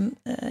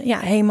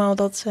helemaal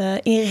dat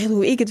inrichten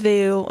hoe ik het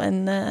wil.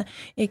 En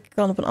ik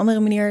kan op een andere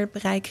manier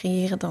bereik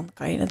creëren. Dan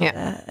kan je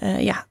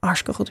het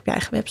hartstikke goed op je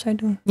eigen website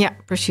doen. Ja,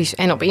 precies.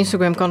 En op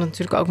Instagram kan het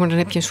natuurlijk ook, maar dan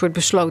heb je een soort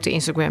besloten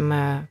Instagram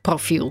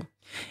profiel.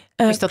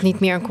 Is dat niet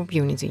meer een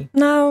community?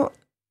 Nou,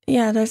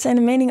 ja, daar zijn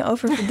de meningen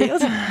over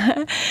verdeeld.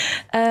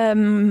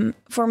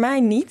 Voor mij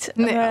niet.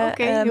 Nee,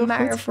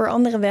 maar goed. voor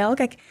anderen wel.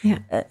 Kijk,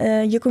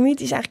 je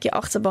community is eigenlijk je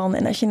achterban.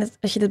 En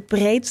als je het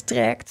breed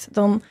trekt,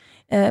 dan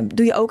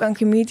doe je ook aan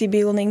community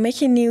building met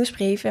je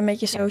nieuwsbrief en met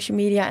je social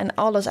media en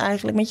alles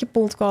eigenlijk. Met je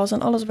podcast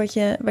en alles wat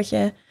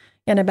je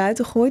naar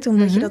buiten gooit.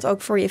 Omdat je dat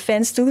ook voor je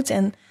fans doet.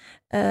 En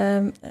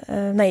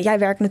jij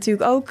werkt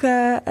natuurlijk ook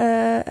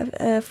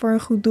voor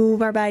een goed doel,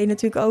 waarbij je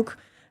natuurlijk ook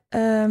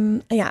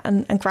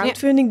een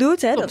crowdfunding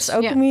doet. Hè? Dat is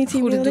ook community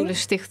Goede building. Doelen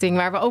Stichting,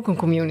 waar we ook een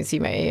community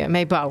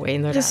mee bouwen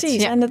inderdaad.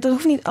 Precies, en dat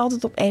hoeft niet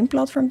altijd op 1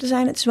 platform te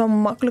zijn. Het is wel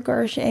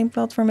makkelijker als je 1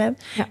 platform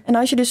hebt. Ja. En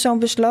als je dus zo'n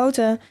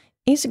besloten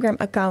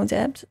Instagram-account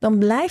hebt, dan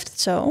blijft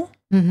het zo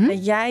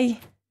dat jij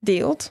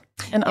deelt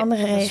en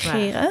anderen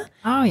reageren.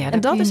 En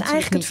dat is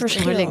eigenlijk het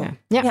verschil.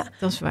 Ja,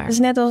 dat is waar. Dus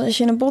net als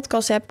je een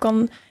podcast hebt,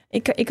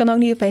 ik kan ook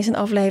niet opeens een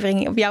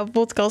aflevering op jouw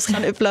podcast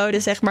gaan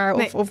uploaden, zeg maar.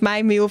 Nee. Of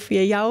mijn mail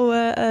via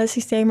jouw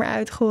systeem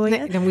eruit gooien.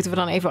 Nee, dan moeten we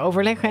dan even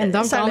overleggen en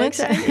dan kan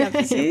het. Ja,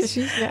 precies.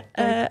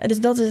 Ja. Dus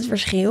dat is het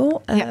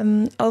verschil. Ja.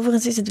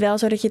 Overigens is het wel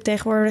zo dat je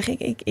tegenwoordig...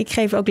 Ik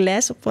geef ook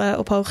les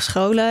op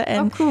hogescholen.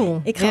 En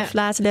cool. Ik gaf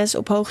laatst les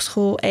op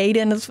Hogeschool Ede.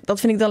 En dat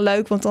vind ik dan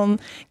leuk, want dan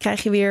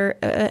krijg je weer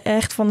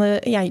echt van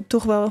de... Ja,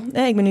 toch wel...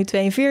 ik ben nu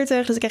 42,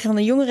 dus dan krijg je van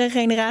de jongere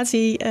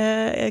generatie...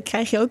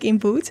 krijg je ook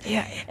input.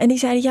 Ja. En die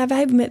zeiden, wij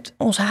hebben met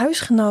ons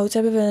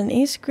huisgenoten hebben we een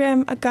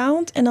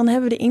Instagram-account. En dan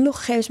hebben we de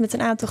inloggegevens met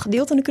een aantal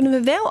gedeeld. En dan kunnen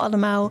we wel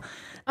allemaal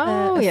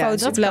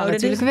foto's uploaden.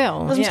 Natuurlijk wel.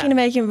 Dat is misschien een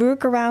beetje een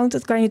workaround.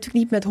 Dat kan je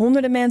natuurlijk niet met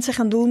honderden mensen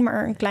gaan doen.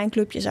 Maar een klein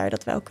clubje zou je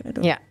dat wel kunnen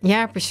doen.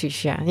 Ja,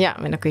 precies. Ja,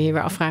 en dan kun je je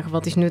weer afvragen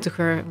wat is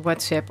nuttiger,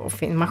 WhatsApp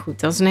of... Maar goed,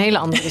 dat is een hele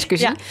andere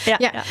discussie.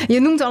 Ja. Je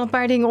noemt al een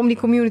paar dingen om die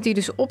community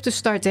dus op te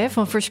starten. Hè,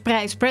 van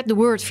spread the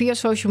word via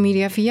social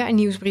media, via een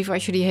nieuwsbrief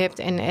als je die hebt.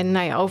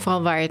 En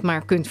overal waar je het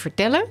maar kunt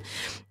vertellen.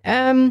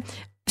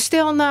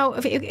 Stel nou,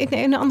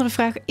 een andere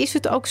vraag. Is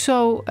het ook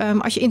zo,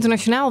 als je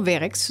internationaal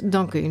werkt,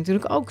 dan kun je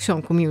natuurlijk ook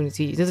zo'n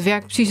community. Dat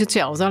werkt precies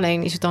hetzelfde.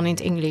 Alleen is het dan in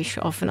het Engels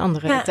of een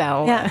andere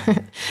taal.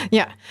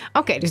 Ja.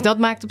 Oké, dus dat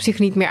maakt op zich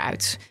niet meer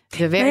uit.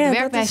 De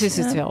werkwijze is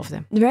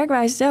hetzelfde. De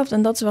werkwijze is hetzelfde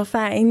en dat is wel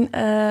fijn.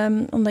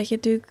 Omdat je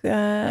natuurlijk,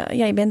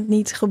 je bent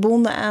niet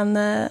gebonden aan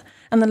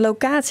een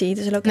locatie. Het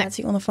is een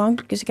locatie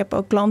onafhankelijk. Dus ik heb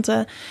ook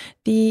klanten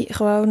die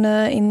gewoon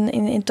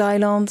in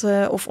Thailand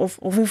of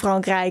in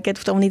Frankrijk, het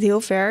hoeft allemaal niet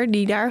heel ver,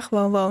 die daar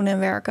gewoon wonen en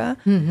werken.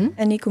 Mm-hmm.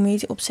 En die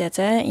community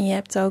opzetten. En je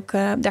hebt ook,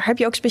 daar heb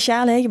je ook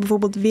speciale, je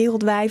bijvoorbeeld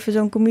Wereldwijven,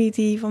 zo'n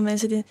community van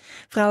mensen,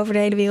 vrouwen over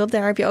de hele wereld.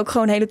 Daar heb je ook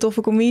gewoon hele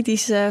toffe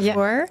communities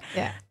voor.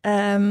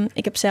 Yeah.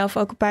 Ik heb zelf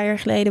ook een paar jaar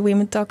geleden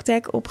Women Talk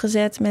Tech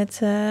opgezet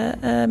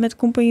met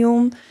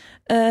Compagnon.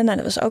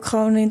 Dat was ook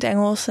gewoon in het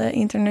Engels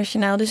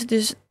internationaal.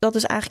 Dus dat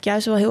is eigenlijk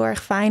juist wel heel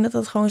erg fijn dat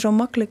het gewoon zo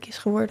makkelijk is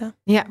geworden.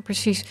 Ja,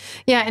 precies.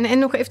 Ja, en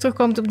nog even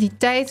terugkomend op die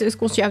tijd. Het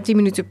kost jou 10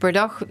 minuten per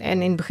dag.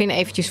 En in het begin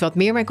eventjes wat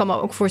meer. Maar ik kan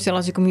me ook voorstellen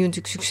als de community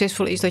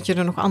succesvol is, dat je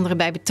er nog anderen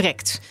bij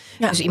betrekt.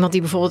 Ja. Dus iemand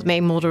die bijvoorbeeld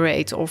mee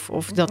moderate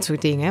of dat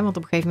soort dingen. Want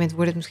op een gegeven moment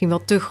wordt het misschien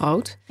wel te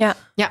groot.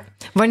 Ja.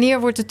 Wanneer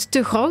wordt het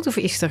te groot of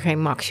is er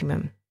geen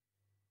maximum?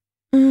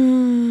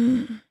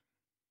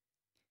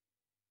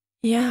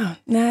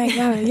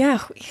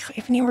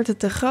 Wanneer wordt het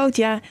te groot?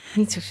 Ja,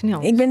 niet zo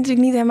snel. Ik ben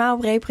natuurlijk niet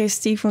helemaal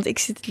representatief, want ik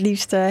zit het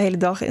liefst de hele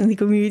dag in die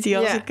community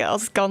als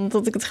het kan,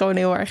 dat ik het gewoon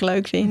heel erg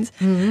leuk vind.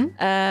 Mm-hmm.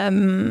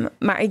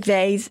 Maar ik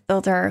weet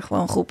dat er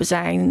gewoon groepen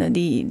zijn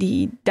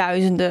die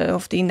duizenden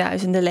of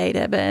 10.000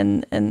 leden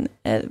hebben en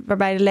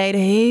waarbij de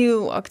leden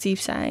heel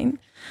actief zijn.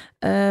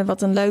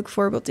 Wat een leuk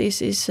voorbeeld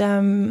is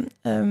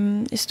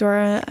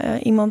door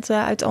iemand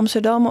uit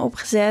Amsterdam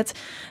opgezet.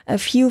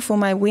 View from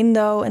my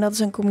window. En dat is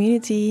een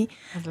community,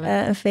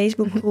 een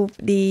Facebookgroep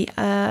die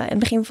in het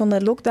begin van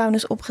de lockdown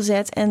is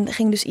opgezet. En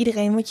ging dus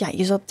iedereen, want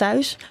je zat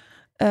thuis,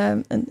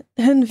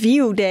 hun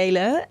view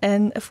delen.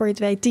 En voor je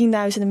het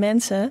weet 10.000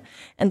 mensen.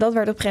 En dat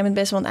werd op een gegeven moment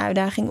best wel een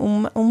uitdaging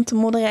om te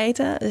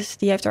moderaten. Dus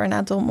die heeft er een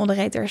aantal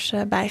moderators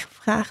bij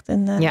gevraagd.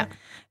 En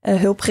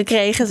hulp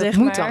gekregen, dat zeg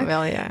maar. moet dan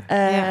wel,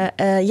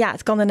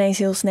 het kan ineens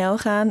heel snel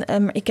gaan.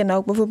 Maar ik ken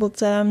ook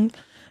bijvoorbeeld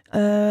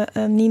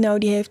Nino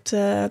die heeft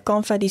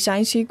Canva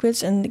Design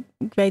Secrets. En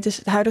ik weet dus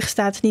het huidige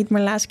status niet,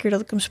 maar de laatste keer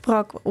dat ik hem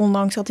sprak,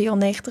 ondanks had hij al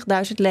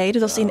 90.000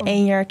 leden. Dat is in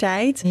 1 jaar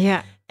tijd.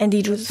 Ja. En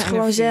die doet het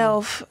gewoon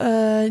zelf.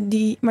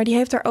 Maar die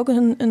heeft daar ook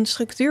een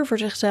structuur voor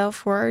zichzelf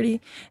voor.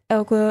 Die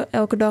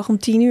elke dag om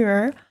 10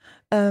 uur.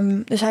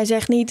 Dus hij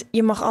zegt niet,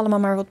 je mag allemaal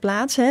maar wat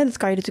plaatsen. Hè? Dat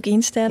kan je natuurlijk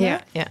instellen.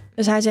 Ja.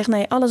 Dus hij zegt,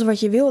 nee, alles wat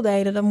je wil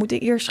delen, dat moet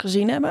ik eerst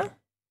gezien hebben.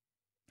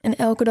 En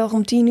elke dag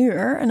om 10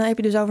 uur, en dan heb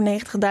je dus over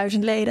 90.000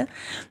 leden.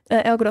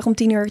 Elke dag om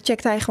 10 uur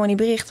checkt hij gewoon die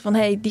berichten van,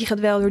 hey, die gaat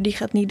wel door, die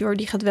gaat niet door,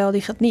 die gaat wel,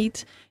 die gaat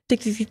niet. Tik,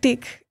 tik, tik,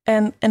 tik.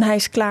 En hij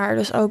is klaar.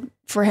 Dus ook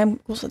voor hem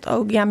kost het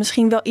ook,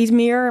 misschien wel iets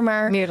meer,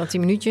 maar... Meer dan 10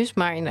 minuutjes,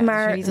 maar is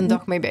er niet een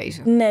dag mee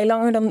bezig. Nee,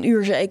 langer dan een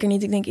uur zeker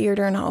niet. Ik denk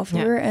eerder een half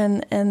uur.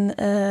 En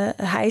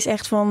hij is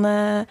echt van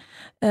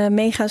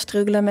mega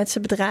struggelen met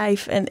zijn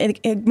bedrijf. En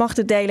ik mag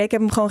het delen. Ik heb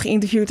hem gewoon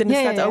geïnterviewd en het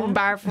staat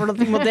openbaar voordat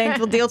iemand denkt,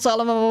 wat deelt ze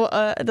allemaal?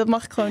 Dat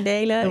mag ik gewoon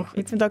delen. Ik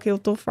vind het ook een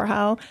heel tof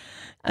verhaal.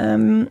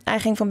 Hij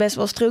ging van best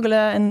wel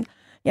struggelen en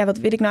wat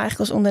wil ik nou eigenlijk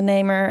als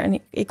ondernemer? En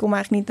ik kom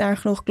eigenlijk niet naar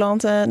genoeg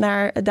klanten,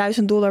 naar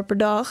 $1.000 per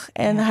dag.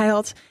 En hij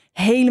had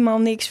helemaal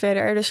niks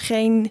verder. Dus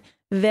geen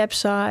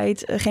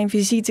website, geen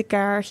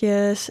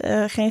visitekaartjes,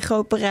 geen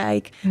groot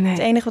bereik. Nee. Het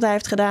enige wat hij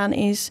heeft gedaan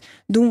is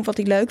doen wat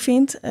hij leuk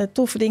vindt.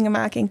 Toffe dingen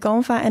maken in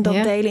Canva en dat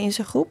delen in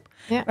zijn groep.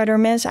 Ja. Waardoor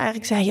mensen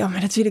eigenlijk zeiden, ja,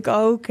 maar dat wil ik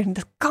ook. En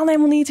dat kan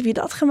helemaal niet. Heb je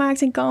dat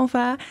gemaakt in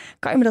Canva?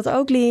 Kan je me dat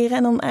ook leren?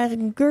 En dan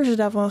eigenlijk een cursus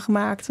daarvan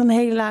gemaakt. Van een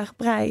hele lage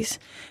prijs.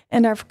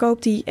 En daar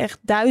verkoopt hij echt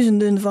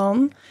duizenden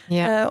van.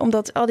 Ja.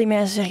 Omdat al die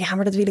mensen zeggen, ja,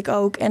 maar dat wil ik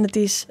ook. En het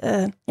is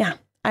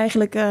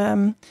eigenlijk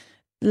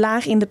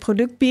laag in de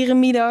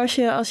productpyramide als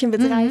je een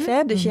bedrijf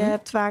hebt. Dus je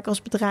hebt vaak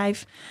als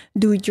bedrijf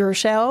do it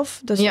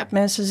yourself. Dus dat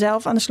mensen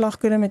zelf aan de slag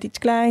kunnen met iets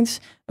kleins.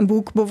 Een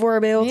boek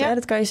bijvoorbeeld,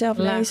 dat kan je zelf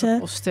lezen.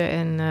 Kosten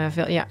en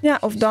veel,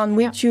 of done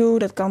with you.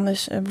 Dat kan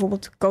dus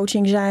bijvoorbeeld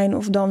coaching zijn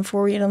of dan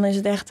voor je. Dan is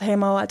het echt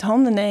helemaal uit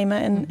handen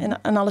nemen.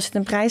 En alles zit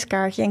een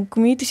prijskaartje. En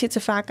community zit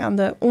er vaak aan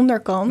de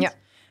onderkant. Ja.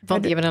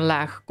 Want die hebben een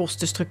laag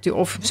kostenstructuur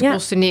of ze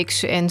kosten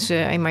niks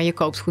maar je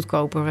koopt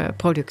goedkoper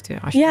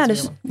producten. Als je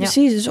dus wil.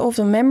 Precies. Dus of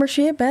een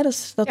membership, hè,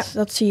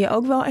 dat zie je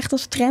ook wel echt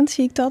als trend,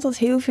 zie ik dat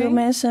heel veel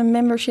mensen een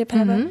membership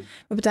hebben.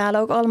 We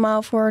betalen ook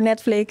allemaal voor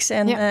Netflix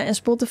en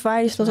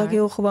Spotify, dus dat is ook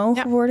heel gewoon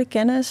geworden,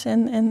 kennis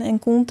en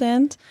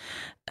content.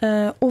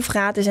 Of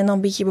gratis en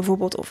dan bied je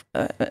bijvoorbeeld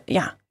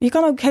je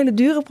kan ook hele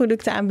dure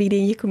producten aanbieden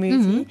in je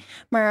community.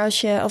 Maar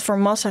als je voor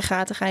massa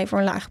gaat, dan ga je voor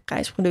een lage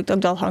prijsproduct.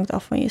 Ook dat hangt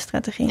af van je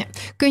strategie. Ja.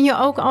 Kun je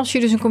ook, als je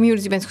dus een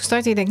community bent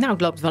gestart en je denkt, nou,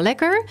 het loopt wel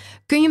lekker,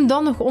 kun je hem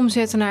dan nog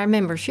omzetten naar een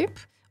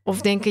membership?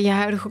 Of denken je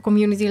huidige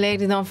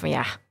communityleden dan van,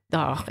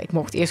 ik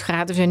mocht eerst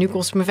gratis en nu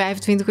kost het me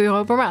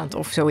 €25 per maand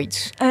of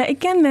zoiets? Ik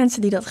ken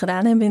mensen die dat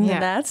gedaan hebben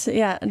inderdaad.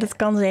 Ja, dat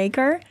kan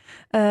zeker.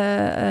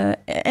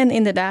 En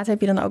inderdaad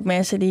heb je dan ook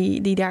mensen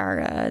die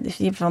daar dus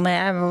die van,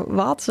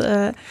 wat?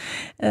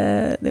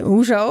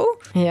 Hoezo?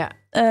 Ja.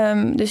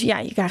 Dus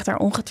je krijgt daar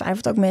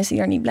ongetwijfeld ook mensen die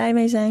daar niet blij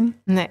mee zijn.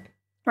 Nee.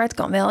 Maar het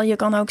kan wel. Je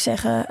kan ook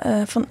zeggen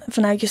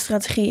vanuit je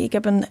strategie, ik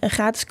heb een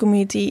gratis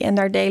community en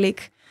daar deel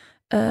ik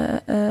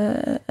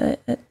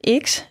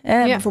X.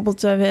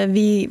 Bijvoorbeeld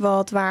wie,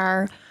 wat,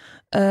 waar,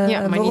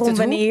 waarom,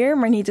 wanneer,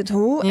 maar niet het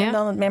hoe. Ja. En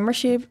dan het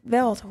membership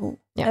wel het hoe.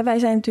 Ja. Wij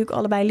zijn natuurlijk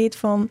allebei lid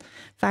van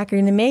vaker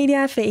in de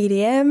media,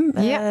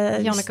 VEDM.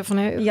 Janneke van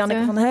Heugen.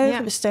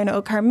 Ja. We steunen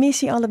ook haar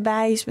missie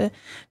allebei. Dus we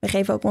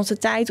geven ook onze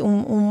tijd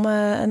om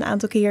een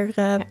aantal keer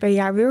per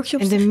jaar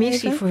workshops te geven. En de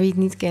missie, voor wie het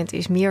niet kent,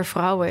 is meer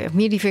vrouwen,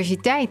 meer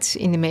diversiteit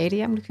in de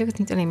media. Moet ik zeggen, het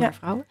niet alleen maar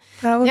vrouwen.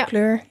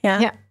 Vrouwenkleur,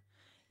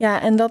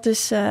 Ja, en dat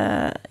is,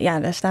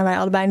 daar staan wij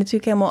allebei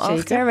natuurlijk helemaal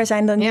achter. Wij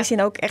zijn dan in die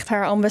zin ook echt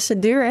haar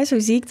ambassadeur, hè? Zo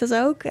zie ik dat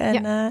ook.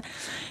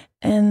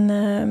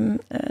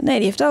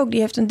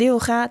 Die heeft een deel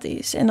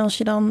gratis. En als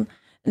je dan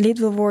lid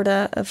wil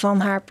worden van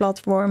haar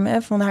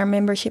platform, van haar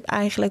membership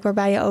eigenlijk,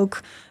 waarbij je ook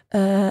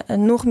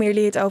nog meer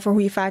leert over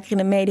hoe je vaker in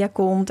de media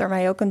komt,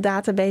 waarbij je ook een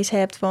database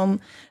hebt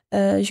van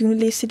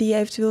journalisten die je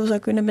eventueel zou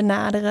kunnen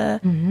benaderen,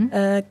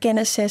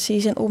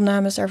 kennissessies en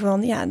opnames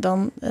daarvan,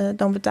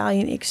 dan betaal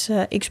je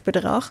een x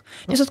bedrag.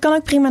 Dus dat kan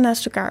ook prima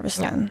naast elkaar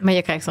bestaan. Ja, maar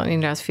je krijgt dan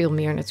inderdaad veel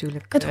meer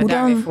natuurlijk het hoe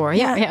dan voor.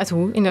 Ja, het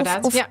hoe,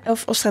 inderdaad.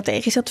 Of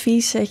strategisch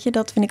advies, weet je,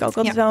 dat vind ik ook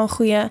altijd wel een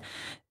goede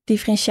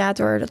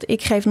differentiator. Dat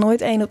ik geef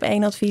nooit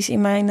 1-op-1 advies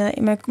in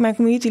mijn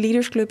community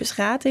leaders club is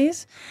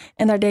gratis.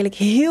 En daar deel ik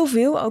heel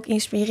veel, ook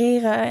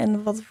inspireren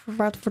en wat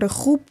voor de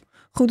groep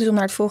goed is om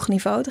naar het volgende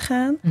niveau te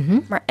gaan.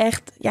 Maar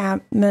echt,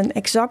 mijn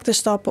exacte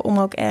stappen om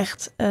ook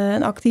echt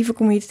een actieve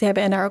community te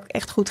hebben en daar ook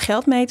echt goed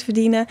geld mee te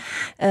verdienen.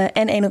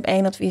 En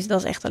 1-op-1 advies, dat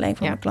is echt alleen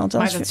voor mijn klanten.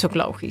 Maar dat is ook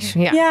logisch.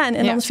 En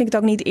anders vind ik het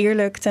ook niet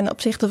eerlijk ten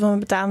opzichte van mijn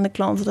betalende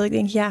klanten. Dat ik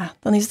denk,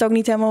 dan is het ook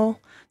niet helemaal,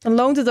 dan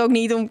loont het ook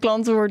niet om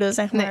klant te worden,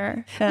 zeg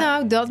maar. Nee.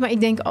 Ja. Nou, maar ik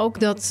denk ook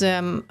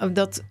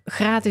dat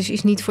gratis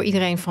is niet voor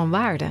iedereen van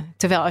waarde.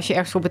 Terwijl als je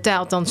ergens voor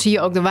betaalt, dan zie je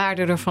ook de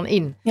waarde ervan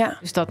in. Ja.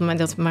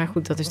 Dus maar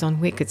goed, dat is dan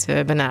hoe ik het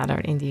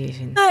benader in die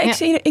zin.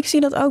 Nou, ik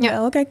zie dat ook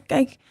wel.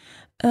 Kijk,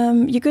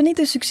 je kunt niet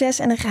een succes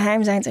en een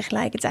geheim zijn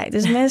tegelijkertijd.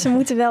 Dus mensen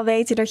moeten wel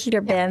weten dat je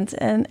er bent.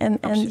 En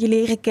je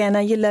leren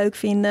kennen, je leuk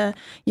vinden,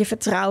 je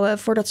vertrouwen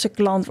voordat ze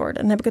klant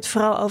worden. Dan heb ik het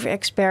vooral over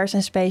experts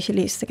en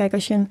specialisten. Kijk,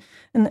 als je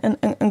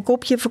een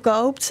kopje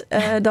verkoopt,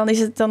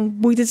 dan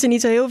boeit het ze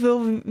niet zo heel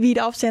veel wie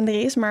de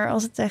afzender is. Maar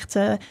als het echt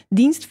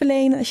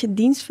als je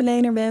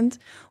dienstverlener bent,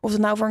 of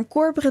het nou voor een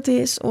corporate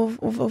is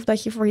of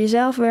dat je voor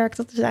jezelf werkt,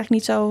 dat is eigenlijk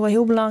niet zo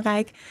heel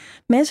belangrijk.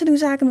 Mensen doen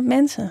zaken met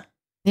mensen.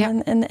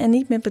 Ja. En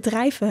niet met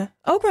bedrijven.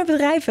 Ook met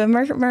bedrijven,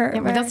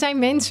 maar dat zijn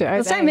mensen.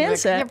 Dat zijn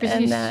mensen. Ja,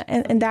 precies.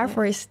 En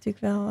daarvoor is het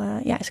natuurlijk wel,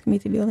 is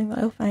community building wel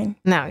heel fijn.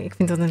 Nou, ik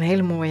vind dat een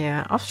hele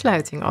mooie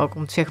afsluiting ook.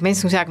 Om te zeggen,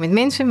 mensen doen zaken met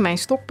mensen. Mijn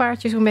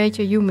stokpaardje zo'n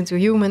beetje, human to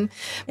human.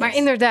 Maar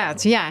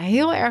inderdaad,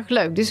 heel erg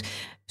leuk. Dus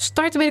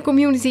starten bij de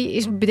community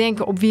is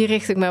bedenken op wie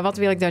richt ik me, wat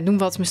wil ik daar doen,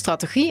 wat is mijn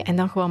strategie. En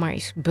dan gewoon maar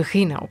eens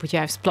beginnen op het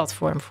juiste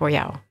platform voor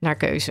jou, naar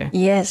keuze.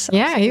 Yes.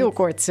 Ja, absoluut. Heel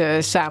kort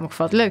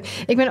samengevat.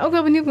 Leuk. Ik ben ook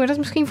wel benieuwd, maar dat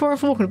is misschien voor een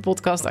volgende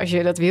podcast als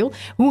je dat wil.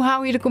 Hoe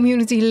hou je de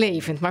community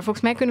levend? Maar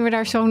volgens mij kunnen we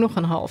daar zo nog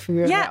een half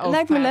uur over praten.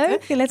 Lijkt me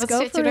leuk. Let's go.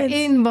 Wat zet je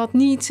erin, wat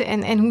niet?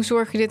 En hoe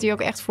zorg je dat die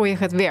ook echt voor je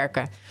gaat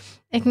werken?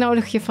 Ik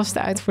nodig je vast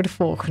uit voor de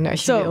volgende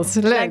als je wilt.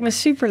 Leuk. Lijkt me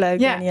superleuk,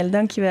 Danielle.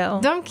 Dankjewel.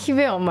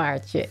 Dankjewel,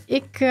 Maartje.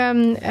 Ik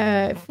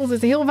vond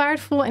het heel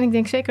waardevol. En ik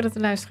denk zeker dat de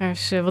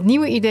luisteraars wat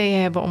nieuwe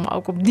ideeën hebben om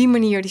ook op die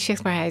manier die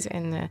zichtbaarheid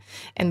en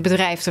het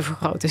bedrijf te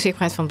vergroten. De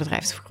zichtbaarheid van het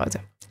bedrijf te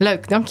vergroten.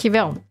 Leuk,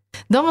 dankjewel.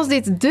 Dan was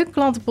dit de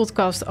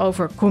klantenpodcast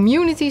over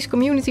communities,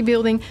 community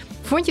building.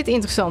 Vond je het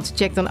interessant?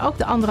 Check dan ook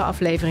de andere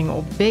afleveringen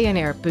op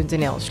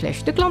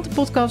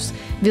bnr.nl/deklantenpodcast.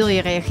 Wil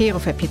je reageren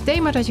of heb je een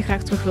thema dat je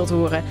graag terug wilt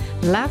horen?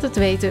 Laat het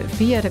weten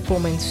via de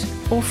comments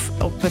of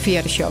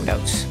via de show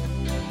notes.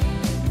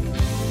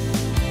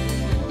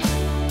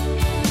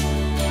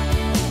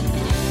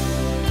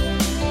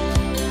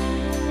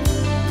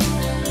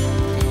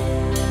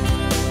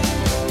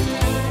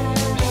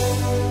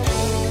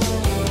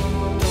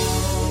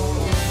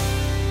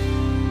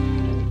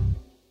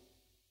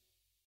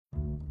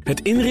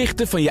 Het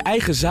inrichten van je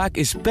eigen zaak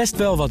is best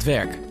wel wat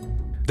werk.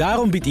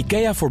 Daarom biedt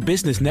IKEA voor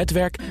Business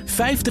Netwerk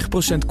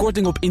 50%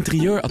 korting op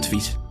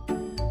interieuradvies.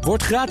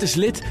 Word gratis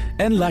lid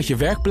en laat je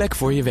werkplek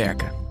voor je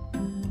werken.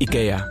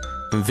 IKEA,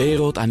 een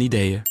wereld aan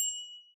ideeën.